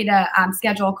be happy to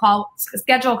schedule a call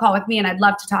with me, and I'd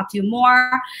love to talk to you more.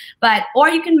 Or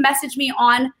you can message me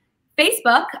on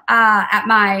Facebook at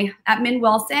Mihn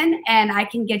Wilson, and I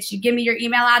can give me your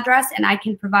email address, and I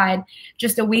can provide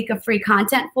just a week of free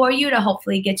content for you to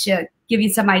hopefully give you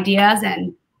some ideas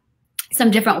and some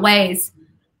different ways.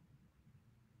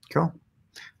 Cool.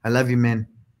 I love you, Mihn.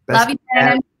 Love you,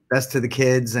 Brannon. Best to the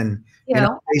kids, and You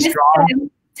know, stay strong.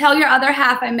 Tell your other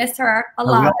half I miss her a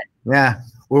lot. Yeah,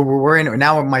 we're in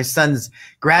now. My son's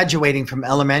graduating from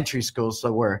elementary school,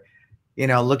 so we're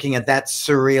looking at that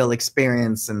surreal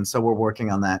experience, and so we're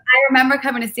working on that. I remember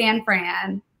coming to San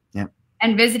Fran,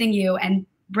 and visiting you, and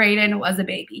Braden was a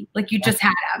baby. Like you just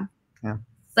had him. Yeah,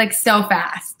 it's like so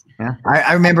fast. Yeah,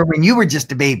 I remember when you were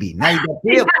just a baby. Now you got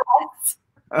yes.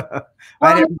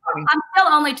 Well, I'm still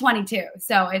only 22,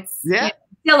 so it's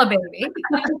still a baby.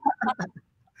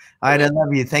 All right, I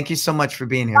love you. Thank you so much for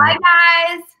being here. Bye,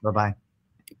 guys. Bye-bye.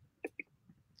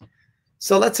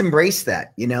 So let's embrace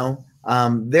that.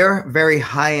 They're very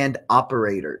high-end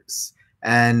operators,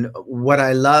 and what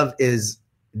I love is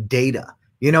data.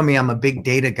 You know me, I'm a big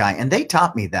data guy, and they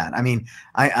taught me that. I mean,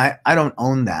 I don't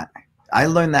own that. I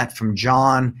learned that from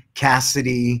John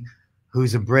Cassidy,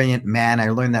 who's a brilliant man. I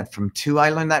learned that from I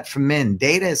learned that from Mihn.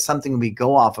 Data is something we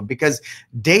go off of because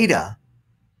data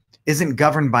isn't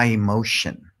governed by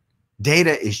emotion.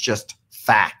 Data is just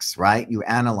facts, right? You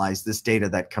analyze this data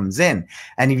that comes in.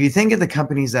 And if you think of the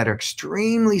companies that are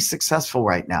extremely successful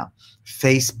right now,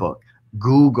 Facebook,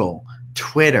 Google,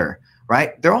 Twitter,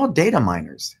 right? They're all data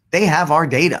miners. They have our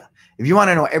data. If you want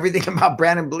to know everything about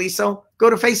Brannon Beliso, go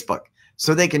to Facebook.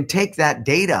 So they can take that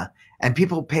data, and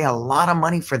people pay a lot of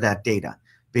money for that data.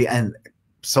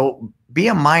 So be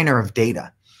a miner of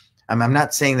data. I'm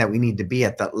not saying that we need to be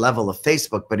at that level of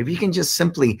Facebook, but if you can just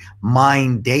simply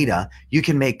mine data, you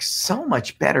can make so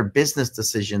much better business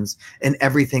decisions in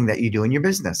everything that you do in your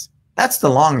business. That's the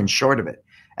long and short of it.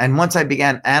 And once I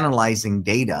began analyzing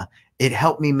data, it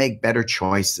helped me make better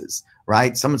choices,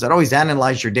 right? Someone said, always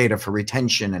analyze your data for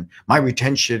retention and my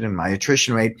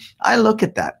attrition rate. I look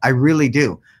at that. I really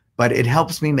do. But it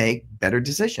helps me make better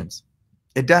decisions.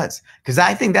 It does. Because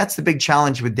I think that's the big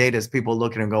challenge with data is people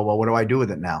look at it and go, well, what do I do with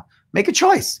it now? Make a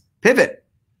choice. Pivot,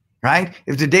 right?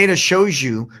 If the data shows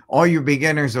you all your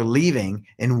beginners are leaving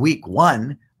in week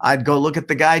 1, I'd go look at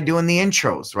the guy doing the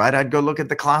intros, right? I'd go look at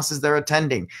the classes they're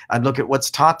attending. I'd look at what's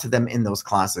taught to them in those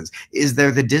classes. Is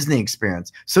there the Disney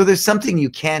experience? So there's something you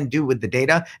can do with the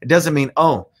data. It doesn't mean,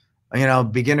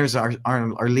 beginners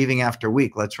are leaving after a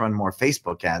week. Let's run more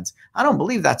Facebook ads. I don't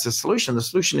believe that's a solution. The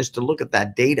solution is to look at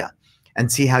that data and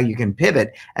see how you can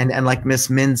pivot. And like Miss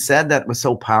Mihn said, that was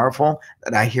so powerful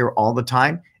that I hear all the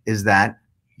time is that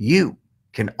you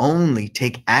can only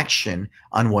take action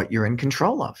on what you're in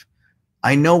control of.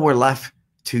 I know we're left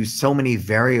to so many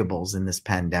variables in this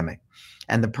pandemic,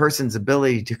 and the person's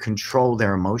ability to control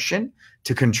their emotion,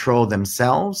 to control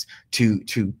themselves, to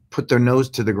put their nose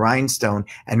to the grindstone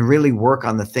and really work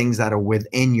on the things that are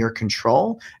within your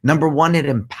control. Number one, it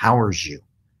empowers you.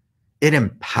 It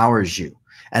empowers you.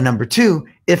 And number two,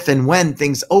 if and when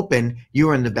things open, you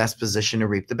are in the best position to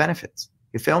reap the benefits.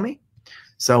 You feel me?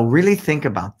 So really think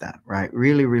about that, right?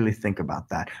 Really, really think about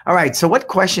that. All right. So what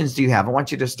questions do you have? I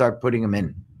want you to start putting them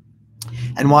in.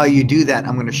 And while you do that,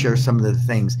 I'm going to share some of the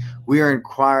things. We are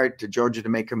required to Georgia to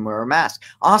make him wear a mask.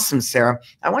 Awesome, Sarah.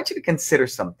 I want you to consider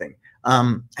something.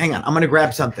 Hang on. I'm going to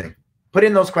grab something. Put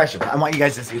in those questions. I want you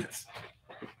guys to see this.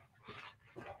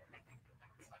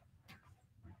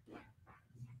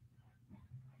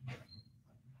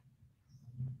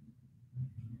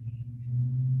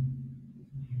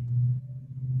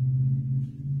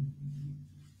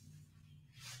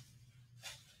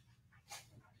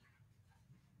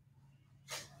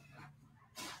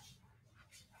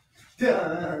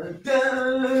 Dun,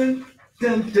 dun,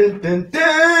 dun, dun, dun,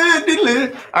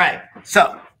 dun. All right,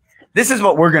 so this is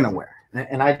what we're gonna wear,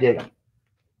 and I dig them.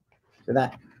 So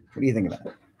that, what do you think about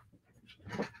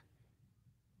it?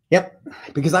 Yep,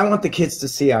 because I want the kids to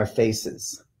see our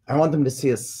faces. I want them to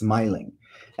see us smiling.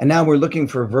 And now we're looking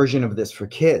for a version of this for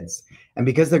kids. And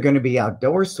because they're going to be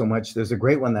outdoors so much, there's a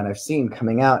great one that I've seen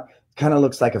coming out. Kind of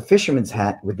looks like a fisherman's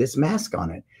hat with this mask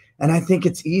on it. And I think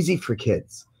it's easy for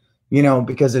kids.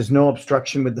 Because there's no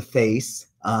obstruction with the face.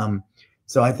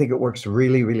 So I think it works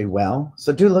really, really well.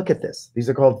 So do look at this. These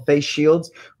are called face shields.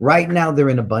 Right now, they're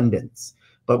in abundance.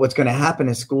 But what's going to happen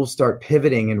is schools start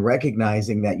pivoting and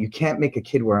recognizing that you can't make a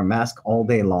kid wear a mask all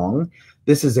day long.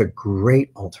 This is a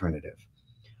great alternative.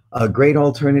 A great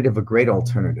alternative, a great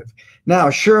alternative. Now,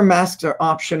 sure, masks are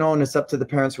optional, and it's up to the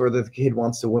parents whether the kid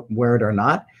wants to wear it or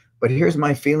not. But here's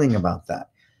my feeling about that.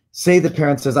 Say the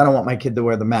parent says, I don't want my kid to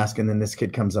wear the mask, and then this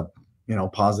kid comes up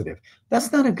positive.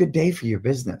 That's not a good day for your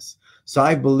business. So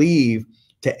I believe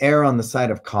to err on the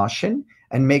side of caution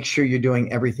and make sure you're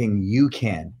doing everything you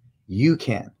can. You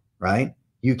can, right?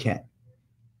 You can.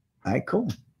 All right, cool.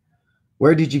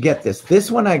 Where did you get this? This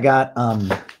one I got,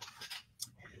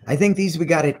 I think these we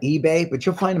got at eBay, but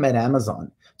you'll find them at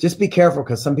Amazon. Just be careful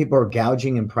because some people are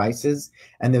gouging in prices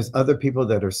and there's other people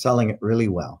that are selling it really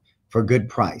well for a good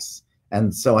price.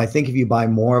 And so I think if you buy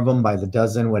more of them by the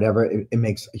dozen, whatever, it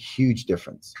makes a huge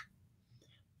difference.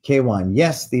 K1,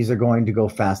 yes, these are going to go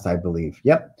fast, I believe.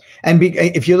 Yep. And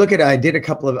if you look at it, I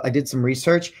did some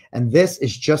research, and this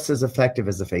is just as effective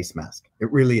as a face mask.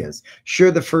 It really is. Sure,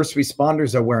 the first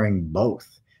responders are wearing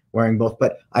both,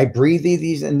 but I breathe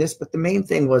these in this. But the main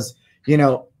thing was,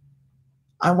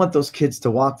 I want those kids to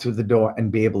walk through the door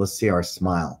and be able to see our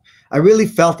smile. I really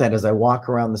felt that as I walk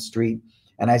around the street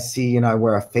and I see, I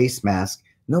wear a face mask.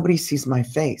 Nobody sees my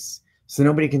face. So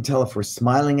nobody can tell if we're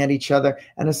smiling at each other.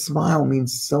 And a smile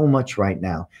means so much right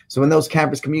now. So when those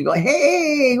cameras come, you go,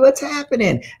 hey, what's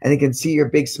happening? And they can see your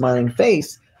big smiling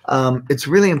face. It's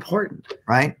really important,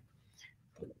 right?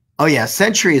 Oh, yeah.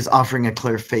 Century is offering a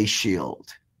clear face shield.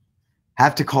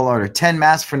 Have to call order 10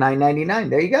 masks for $9.99.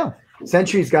 There you go.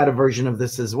 Century's got a version of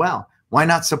this as well. Why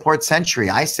not support Century?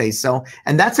 I say so.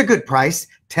 And that's a good price.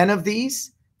 10 of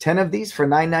these for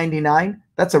 $9.99.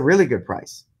 That's a really good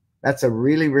price. That's a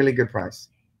really, really good price.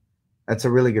 That's a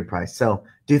really good price. So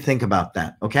do think about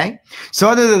that, okay? So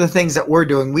other than the things that we're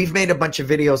doing, we've made a bunch of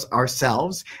videos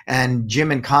ourselves. And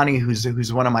Jim and Connie,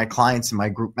 who's one of my clients in my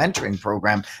group mentoring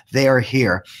program, they are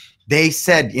here. They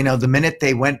said, the minute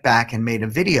they went back and made a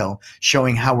video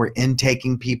showing how we're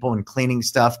intaking people and cleaning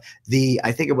stuff,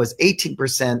 I think it was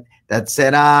 18% that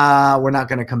said, we're not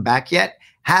going to come back yet.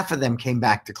 Half of them came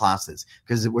back to classes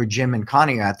because where Jim and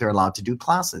Connie are at, they're allowed to do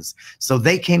classes. So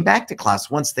they came back to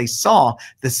class once they saw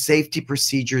the safety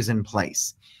procedures in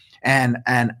place. And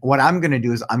what I'm going to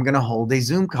do is I'm going to hold a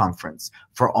Zoom conference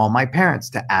for all my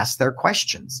parents to ask their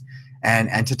questions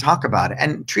and to talk about it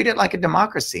and treat it like a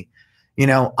democracy.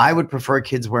 I would prefer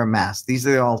kids wear masks. These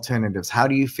are the alternatives. How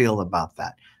do you feel about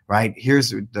that? Right?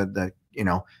 Here's the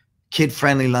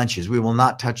kid-friendly lunches. We will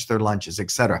not touch their lunches,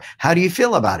 etc. How do you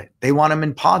feel about it? They want them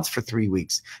in pods for 3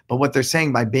 weeks. But what they're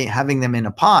saying by having them in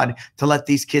a pod to let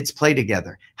these kids play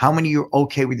together. How many of you are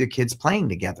okay with your kids playing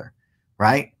together?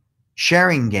 Right?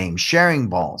 Sharing games, sharing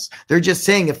balls. They're just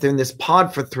saying if they're in this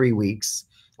pod for 3 weeks,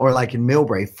 or like in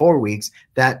Millbrae, 4 weeks,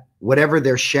 that whatever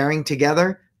they're sharing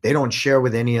together, they don't share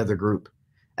with any other group.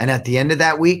 And at the end of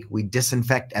that week, we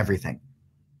disinfect everything.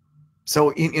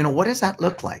 So, what does that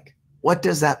look like? What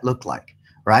does that look like?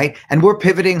 Right? And we're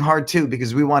pivoting hard too,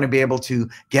 because we want to be able to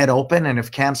get open. And if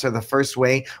camps are the first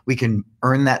way we can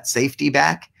earn that safety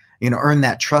back, earn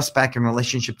that trust back in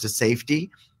relationship to safety,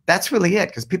 that's really it.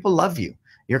 Because people love you.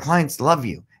 Your clients love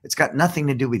you. It's got nothing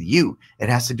to do with you. It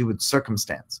has to do with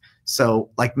circumstance. So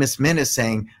like Miss Mihn is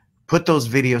saying, put those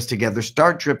videos together,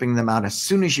 start dripping them out as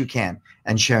soon as you can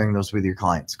and sharing those with your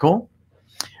clients. Cool?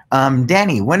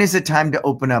 Danny, when is it time to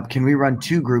open up? Can we run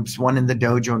 2 groups, one in the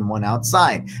dojo and one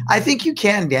outside? I think you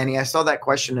can, Danny. I saw that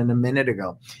question a minute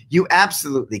ago. You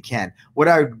absolutely can. What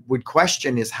I would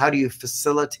question is, how do you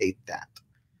facilitate that,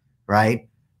 right?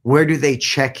 Where do they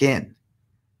check in?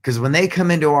 Because when they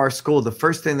come into our school, the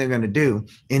first thing they're going to do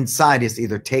inside is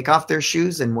either take off their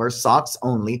shoes and wear socks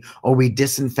only, or we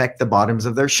disinfect the bottoms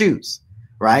of their shoes,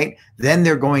 right? Then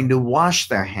they're going to wash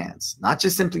their hands, not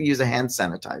just simply use a hand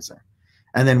sanitizer.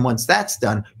 And then once that's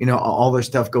done, all their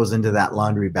stuff goes into that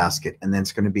laundry basket. And then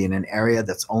it's going to be in an area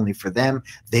that's only for them.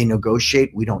 They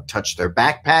negotiate. We don't touch their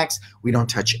backpacks. We don't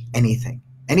touch anything.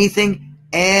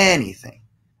 Anything.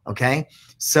 Okay?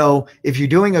 So if you're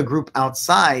doing a group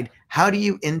outside, how do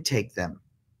you intake them?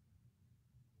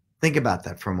 Think about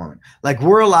that for a moment. Like,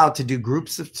 we're allowed to do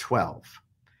groups of 12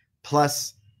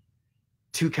 plus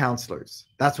 2 counselors.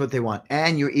 That's what they want.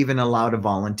 And you're even allowed to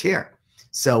volunteer.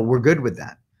 So we're good with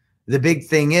that. The big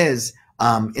thing is,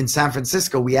 in San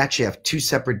Francisco, we actually have 2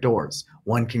 separate doors.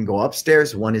 One can go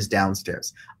upstairs, one is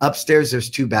downstairs. Upstairs, there's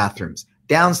 2 bathrooms.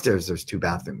 Downstairs, there's 2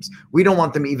 bathrooms. We don't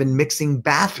want them even mixing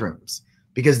bathrooms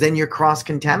because then you're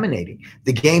cross-contaminating.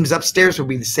 The games upstairs will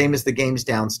be the same as the games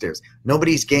downstairs.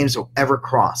 Nobody's games will ever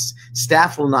cross.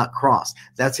 Staff will not cross.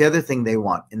 That's the other thing they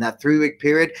want. In that 3-week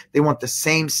period, they want the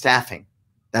same staffing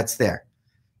that's there.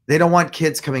 They don't want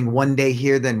kids coming one day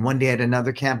here, then one day at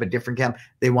another camp, a different camp.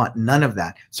 They want none of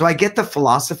that. So I get the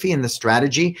philosophy and the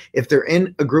strategy. If they're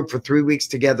in a group for 3 weeks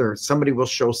together, somebody will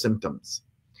show symptoms.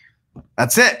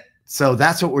 That's it. So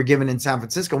that's what we're given in San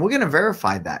Francisco. We're going to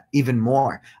verify that even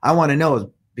more. I want to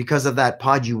know, because of that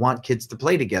pod, you want kids to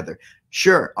play together.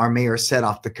 Sure, our mayor said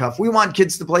off the cuff, we want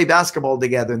kids to play basketball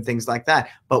together and things like that.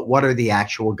 But what are the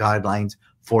actual guidelines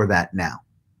for that now?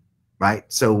 Right?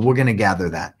 So we're going to gather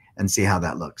that and see how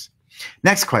that looks.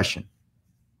 Next question.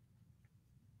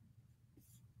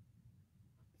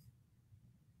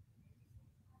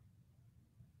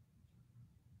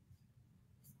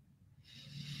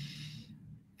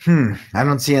 I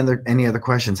don't see any other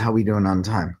questions. How are we doing on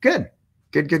time? Good.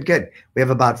 We have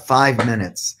about 5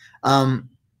 minutes.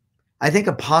 I think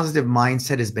a positive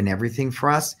mindset has been everything for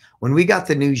us. When we got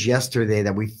the news yesterday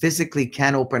that we physically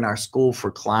can't open our school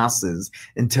for classes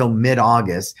until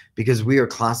mid-August because we are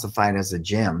classified as a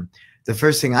gym, the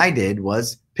first thing I did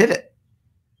was pivot,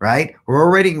 right? We're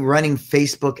already running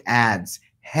Facebook ads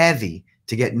heavy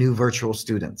to get new virtual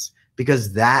students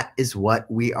because that is what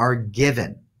we are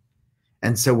given.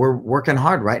 And so we're working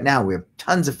hard right now. We have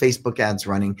tons of Facebook ads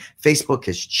running. Facebook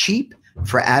is cheap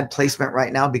for ad placement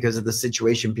right now because of the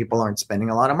situation. People aren't spending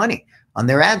a lot of money on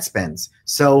their ad spends.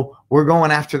 So we're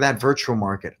going after that virtual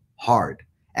market hard,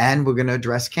 and we're going to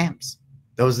address camps.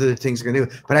 Those are the things we're going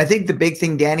to do. But I think the big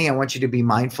thing, Danny, I want you to be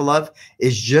mindful of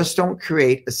is just don't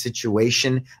create a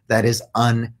situation that is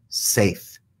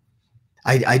unsafe.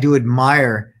 I do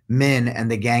admire Mihn and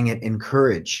the gang at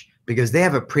InCourage because they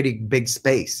have a pretty big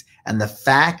space. And the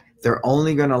fact they're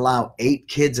only going to allow 8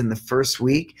 kids in the first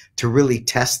week to really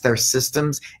test their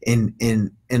systems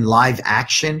in live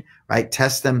action, right?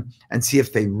 Test them and see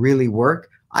if they really work.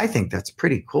 I think that's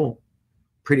pretty cool.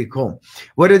 Pretty cool.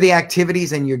 What are the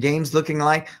activities and your games looking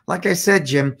like? Like I said,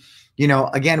 Jim, you know,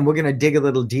 again, we're going to dig a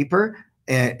little deeper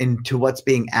into what's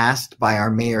being asked by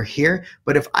our mayor here.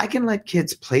 But if I can let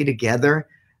kids play together,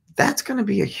 that's going to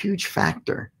be a huge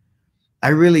factor. I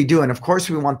really do. And of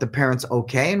course, we want the parents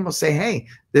okay. And we'll say, hey,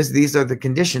 these are the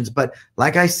conditions. But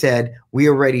like I said, we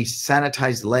already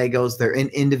sanitized Legos. They're in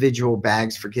individual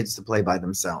bags for kids to play by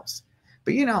themselves.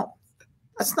 But, you know,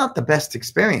 that's not the best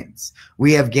experience.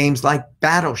 We have games like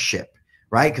Battleship,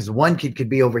 right? Because one kid could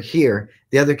be over here.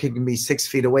 The other kid can be 6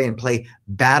 feet away and play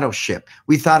Battleship.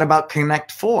 We thought about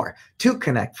Connect 4, 2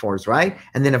 Connect 4s, right?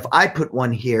 And then if I put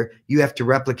one here, you have to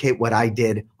replicate what I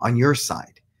did on your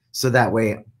side. So that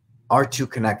way our 2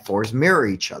 Connect 4s mirror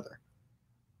each other.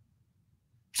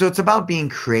 So it's about being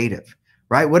creative,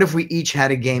 right? What if we each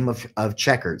had a game of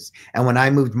checkers? And when I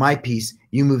moved my piece,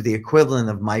 you moved the equivalent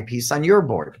of my piece on your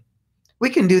board. We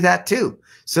can do that too.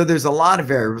 So there's a lot of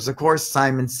variables. Of course,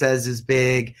 Simon Says is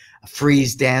big.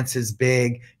 Freeze dance is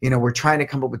big. You know, we're trying to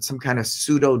come up with some kind of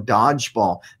pseudo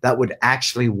dodgeball that would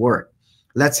actually work.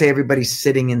 Let's say everybody's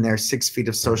sitting in their 6 feet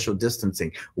of social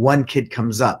distancing. One kid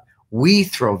comes up. We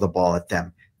throw the ball at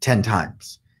them 10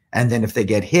 times. And then if they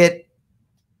get hit,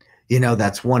 you know,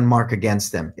 that's 1 mark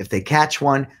against them. If they catch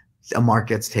one, a mark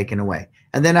gets taken away.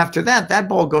 And then after that, that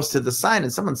ball goes to the side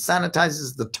and someone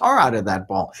sanitizes the tar out of that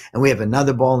ball. And we have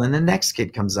another ball and the next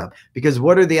kid comes up. Because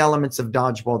what are the elements of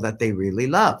dodgeball that they really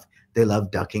love? They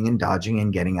love ducking and dodging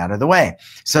and getting out of the way.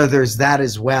 So there's that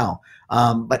as well.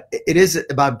 But it is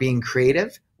about being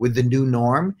creative with the new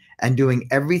norm and doing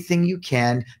everything you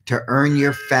can to earn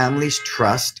your family's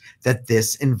trust that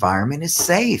this environment is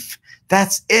safe.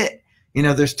 That's it. You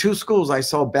know, there's 2 schools I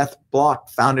saw Beth Block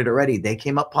founded already. They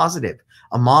came up positive.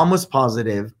 A mom was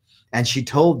positive and she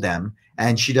told them,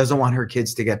 and she doesn't want her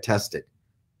kids to get tested.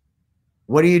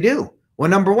 What do? Well,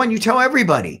 number one, you tell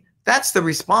everybody. That's the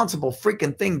responsible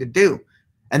freaking thing to do.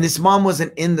 And this mom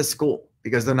wasn't in the school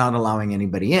because they're not allowing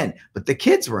anybody in, but the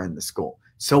kids were in the school.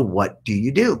 So what do?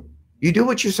 You do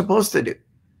what you're supposed to do.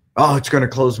 Oh, it's going to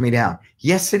close me down.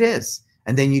 Yes, it is.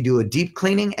 And then you do a deep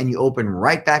cleaning and you open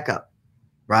right back up,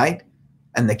 right?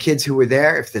 And the kids who were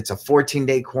there, if it's a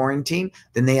 14-day quarantine,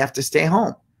 then they have to stay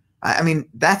home. I mean,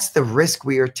 that's the risk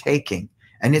we are taking.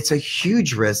 And it's a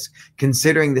huge risk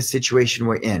considering the situation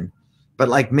we're in. But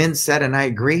like Mihn said, and I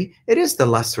agree, it is the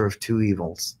lesser of 2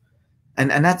 evils. And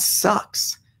that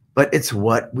sucks. But it's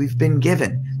what we've been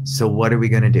given. So what are we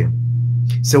going to do?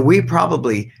 So we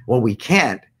probably, well, we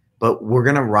can't, but we're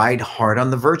going to ride hard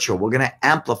on the virtual. We're going to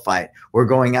amplify it. We're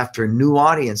going after a new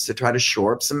audience to try to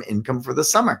shore up some income for the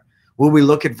summer. Will we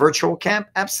look at virtual camp?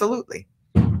 Absolutely.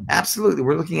 Absolutely.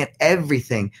 We're looking at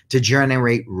everything to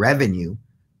generate revenue,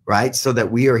 right? So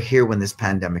that we are here when this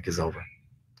pandemic is over.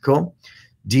 Cool.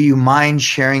 Do you mind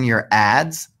sharing your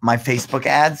ads, my Facebook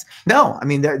ads? No, I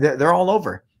mean, they're all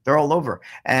over. They're all over.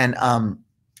 And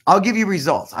I'll give you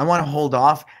results. I want to hold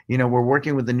off. You know, we're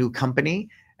working with a new company.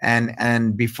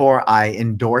 And before I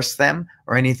endorse them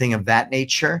or anything of that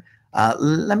nature,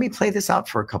 let me play this out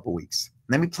for a couple weeks.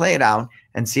 Let me play it out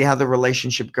and see how the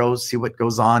relationship goes, see what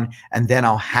goes on, and then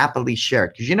I'll happily share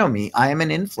it. Because you know me, I am an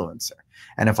influencer.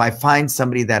 And if I find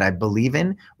somebody that I believe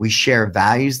in, we share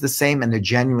values the same, and they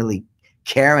genuinely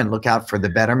care and look out for the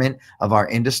betterment of our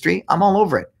industry, I'm all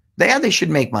over it. They should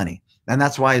make money. And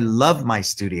that's why I love my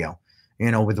studio.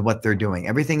 with what they're doing.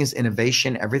 Everything is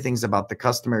innovation. Everything's about the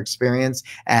customer experience,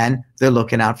 and they're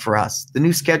looking out for us. The new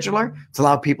scheduler, to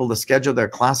allow people to schedule their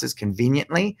classes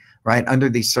conveniently, right, under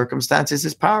these circumstances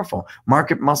is powerful.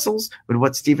 Market Muscles, with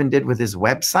what Stephen did with his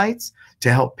websites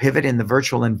to help pivot in the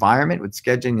virtual environment with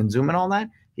scheduling and Zoom and all that,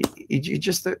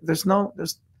 there's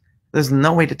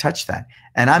no way to touch that.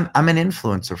 And I'm an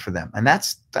influencer for them. And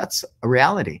that's a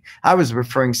reality. I was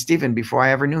referring Stephen before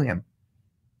I ever knew him.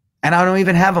 And I don't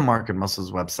even have a Market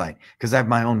Muscles website because I have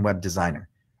my own web designer.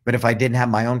 But if I didn't have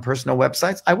my own personal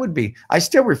websites, I would be. I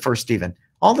still refer Stephen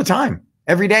all the time,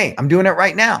 every day. I'm doing it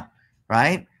right now,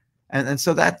 right? And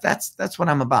so that's what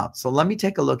I'm about. So let me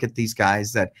take a look at these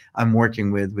guys that I'm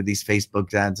working with these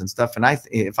Facebook ads and stuff. And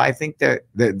if I think they're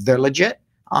legit,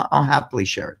 I'll happily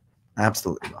share it. I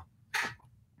absolutely will.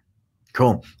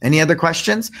 Cool. Any other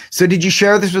questions? So did you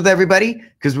share this with everybody?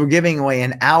 Because we're giving away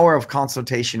an hour of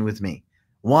consultation with me.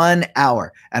 1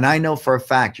 hour. And I know for a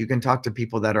fact, you can talk to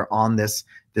people that are on this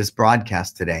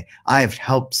broadcast today. I have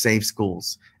helped save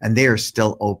schools, and they are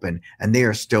still open, and they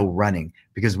are still running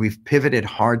because we've pivoted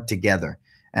hard together.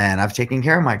 And I've taken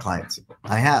care of my clients.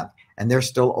 I have. And they're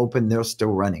still open. They're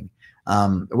still running.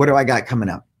 What do I got coming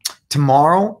up?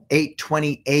 Tomorrow,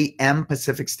 8:20 a.m.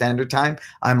 Pacific Standard Time,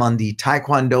 I'm on the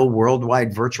Taekwondo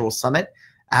Worldwide Virtual Summit.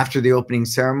 After the opening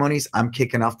ceremonies, I'm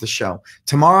kicking off the show.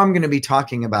 Tomorrow, I'm going to be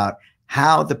talking about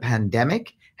how the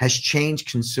pandemic has changed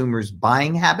consumers'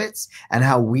 buying habits and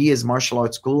how we as martial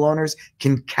arts school owners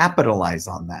can capitalize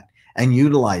on that and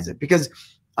utilize it. Because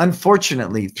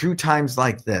unfortunately, through times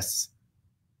like this,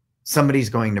 somebody's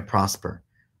going to prosper.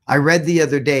 I read the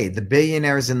other day, the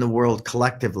billionaires in the world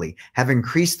collectively have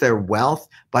increased their wealth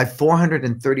by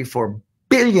 $434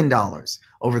 billion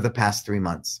over the past 3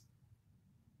 months.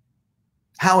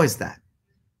 How is that?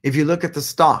 If you look at the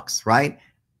stocks, right?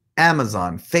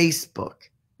 Amazon, Facebook,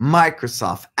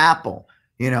 Microsoft, Apple,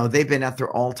 they've been at their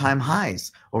all-time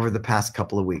highs over the past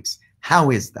couple of weeks.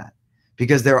 How is that?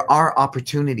 Because there are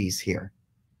opportunities here.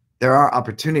 There are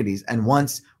opportunities. And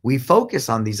once we focus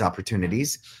on these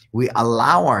opportunities, we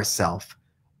allow ourselves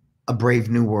a brave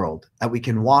new world that we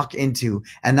can walk into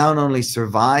and not only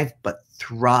survive, but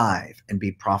thrive and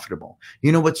be profitable.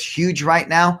 You know what's huge right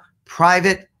now?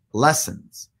 Private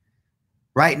lessons.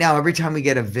 Right now, every time we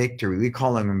get a victory, we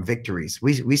call them victories.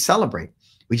 We celebrate.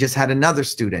 We just had another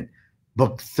student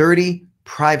book 30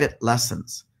 private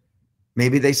lessons.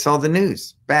 Maybe they saw the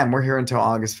news. Bam, we're here until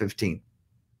August 15th.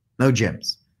 No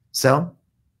gyms. So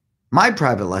my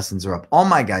private lessons are up. All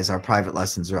my guys, our private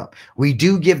lessons are up. We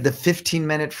do give the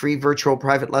 15-minute free virtual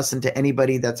private lesson to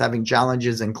anybody that's having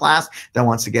challenges in class that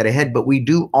wants to get ahead. But we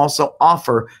do also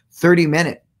offer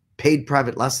 30-minute paid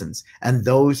private lessons, and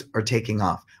those are taking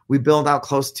off. We build out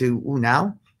close to,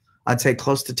 now, I'd say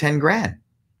close to 10 grand.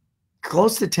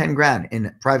 Close to 10 grand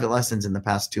in private lessons in the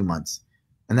past 2 months.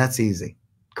 And that's easy.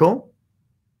 Cool?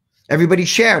 Everybody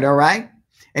shared, all right?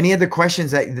 Any other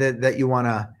questions that you want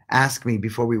to ask me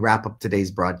before we wrap up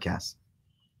today's broadcast?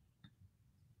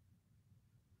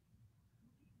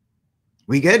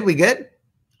 We good? We good?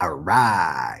 All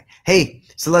right. Hey,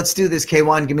 so let's do this,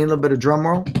 K1. Give me a little bit of drum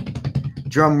roll.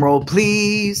 Drum roll,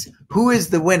 please. Who is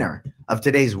the winner of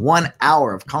today's 1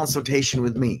 hour of consultation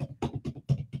with me?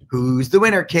 Who's the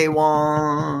winner,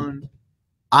 K1?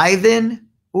 Ivan?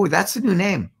 Oh, that's a new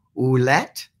name.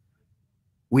 Ouellette?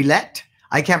 Ouellette?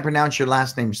 I can't pronounce your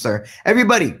last name, sir.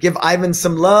 Everybody, give Ivan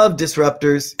some love,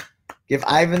 disruptors. Give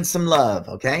Ivan some love,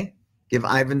 okay? Give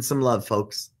Ivan some love,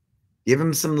 folks. Give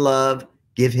him some love.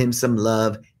 Give him some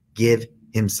love. Give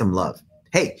him some love.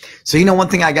 Hey, so one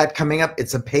thing I got coming up,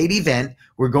 it's a paid event.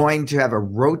 We're going to have a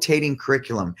rotating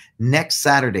curriculum next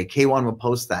Saturday. K1 will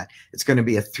post that. It's going to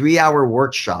be a 3-hour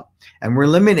workshop, and we're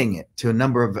limiting it to a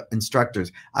number of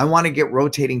instructors. I want to get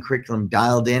rotating curriculum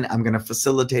dialed in. I'm going to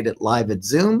facilitate it live at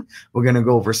Zoom. We're going to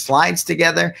go over slides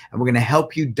together, and we're going to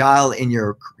help you dial in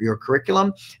your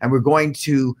curriculum, and we're going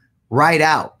to write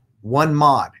out one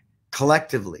mod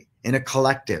collectively in a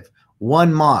collective,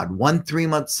 one mod, 1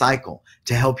 3-month cycle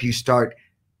to help you start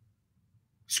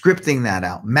scripting that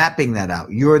out, mapping that out.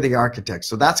 You're the architect.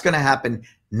 So that's going to happen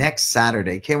next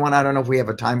Saturday. K1, I don't know if we have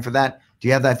a time for that. Do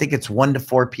you have that? I think it's 1 to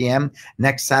 4 p.m.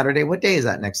 next Saturday. What day is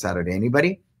that next Saturday?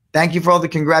 Anybody? Thank you for all the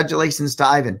congratulations to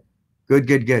Ivan. Good,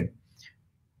 good, good.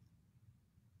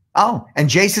 Oh, and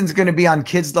Jason's going to be on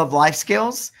Kids Love Life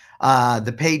Skills,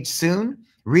 the page soon.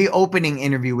 Reopening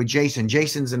interview with Jason.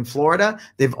 Jason's in Florida.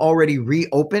 They've already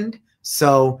reopened.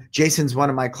 So Jason's one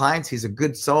of my clients. He's a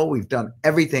good soul. We've done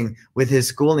everything with his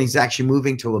school, and he's actually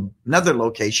moving to another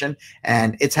location,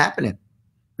 and it's happening.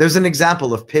 There's an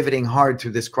example of pivoting hard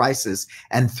through this crisis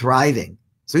and thriving.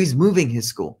 So he's moving his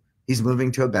school. He's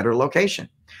moving to a better location.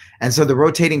 And so the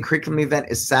rotating curriculum event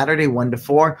is Saturday, 1 to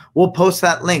 4. We'll post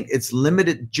that link. It's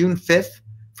limited June 5th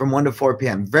from 1 to 4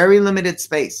 p.m. Very limited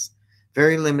space.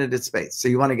 Very limited space. So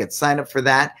you want to get signed up for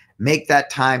that. Make that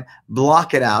time.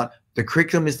 Block it out. The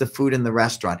curriculum is the food in the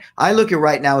restaurant. I look at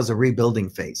right now as a rebuilding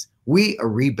phase. We are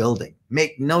rebuilding.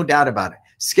 Make no doubt about it.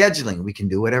 Scheduling, we can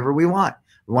do whatever we want.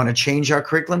 We want to change our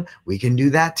curriculum. We can do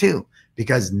that too,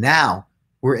 because now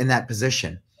we're in that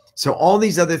position. So all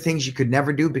these other things you could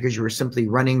never do because you were simply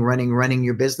running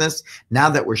your business. Now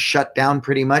that we're shut down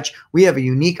pretty much, we have a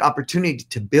unique opportunity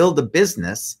to build a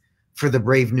business for the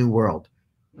brave new world,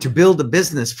 to build a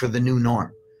business for the new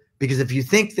norm. Because if you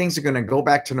think things are going to go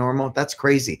back to normal, that's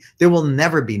crazy. There will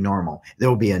never be normal. There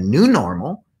will be a new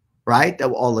normal, right, that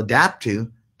we'll all adapt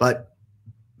to, but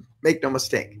make no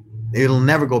mistake, it'll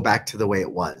never go back to the way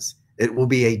it was. It will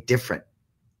be a different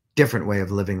way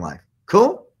of living life.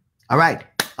 Cool? All right.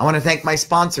 I want to thank my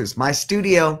sponsors, my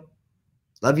studio.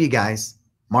 Love you guys.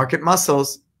 Market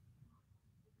Muscles.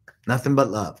 Nothing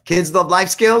but love. Kids Love Life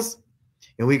Skills.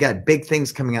 And we got big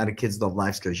things coming out of Kids Love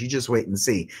Life Skills. You just wait and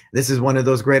see. This is one of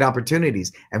those great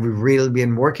opportunities, and we've really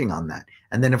been working on that.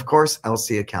 And then, of course,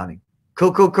 LC Accounting.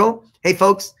 Cool, cool, cool. Hey,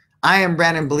 folks, I am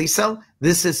Brannon Beliso.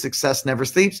 This is Success Never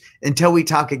Sleeps. Until we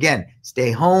talk again,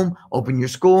 stay home, open your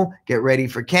school, get ready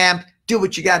for camp, do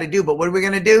what you got to do. But what are we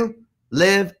going to do?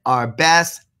 Live our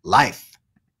best life.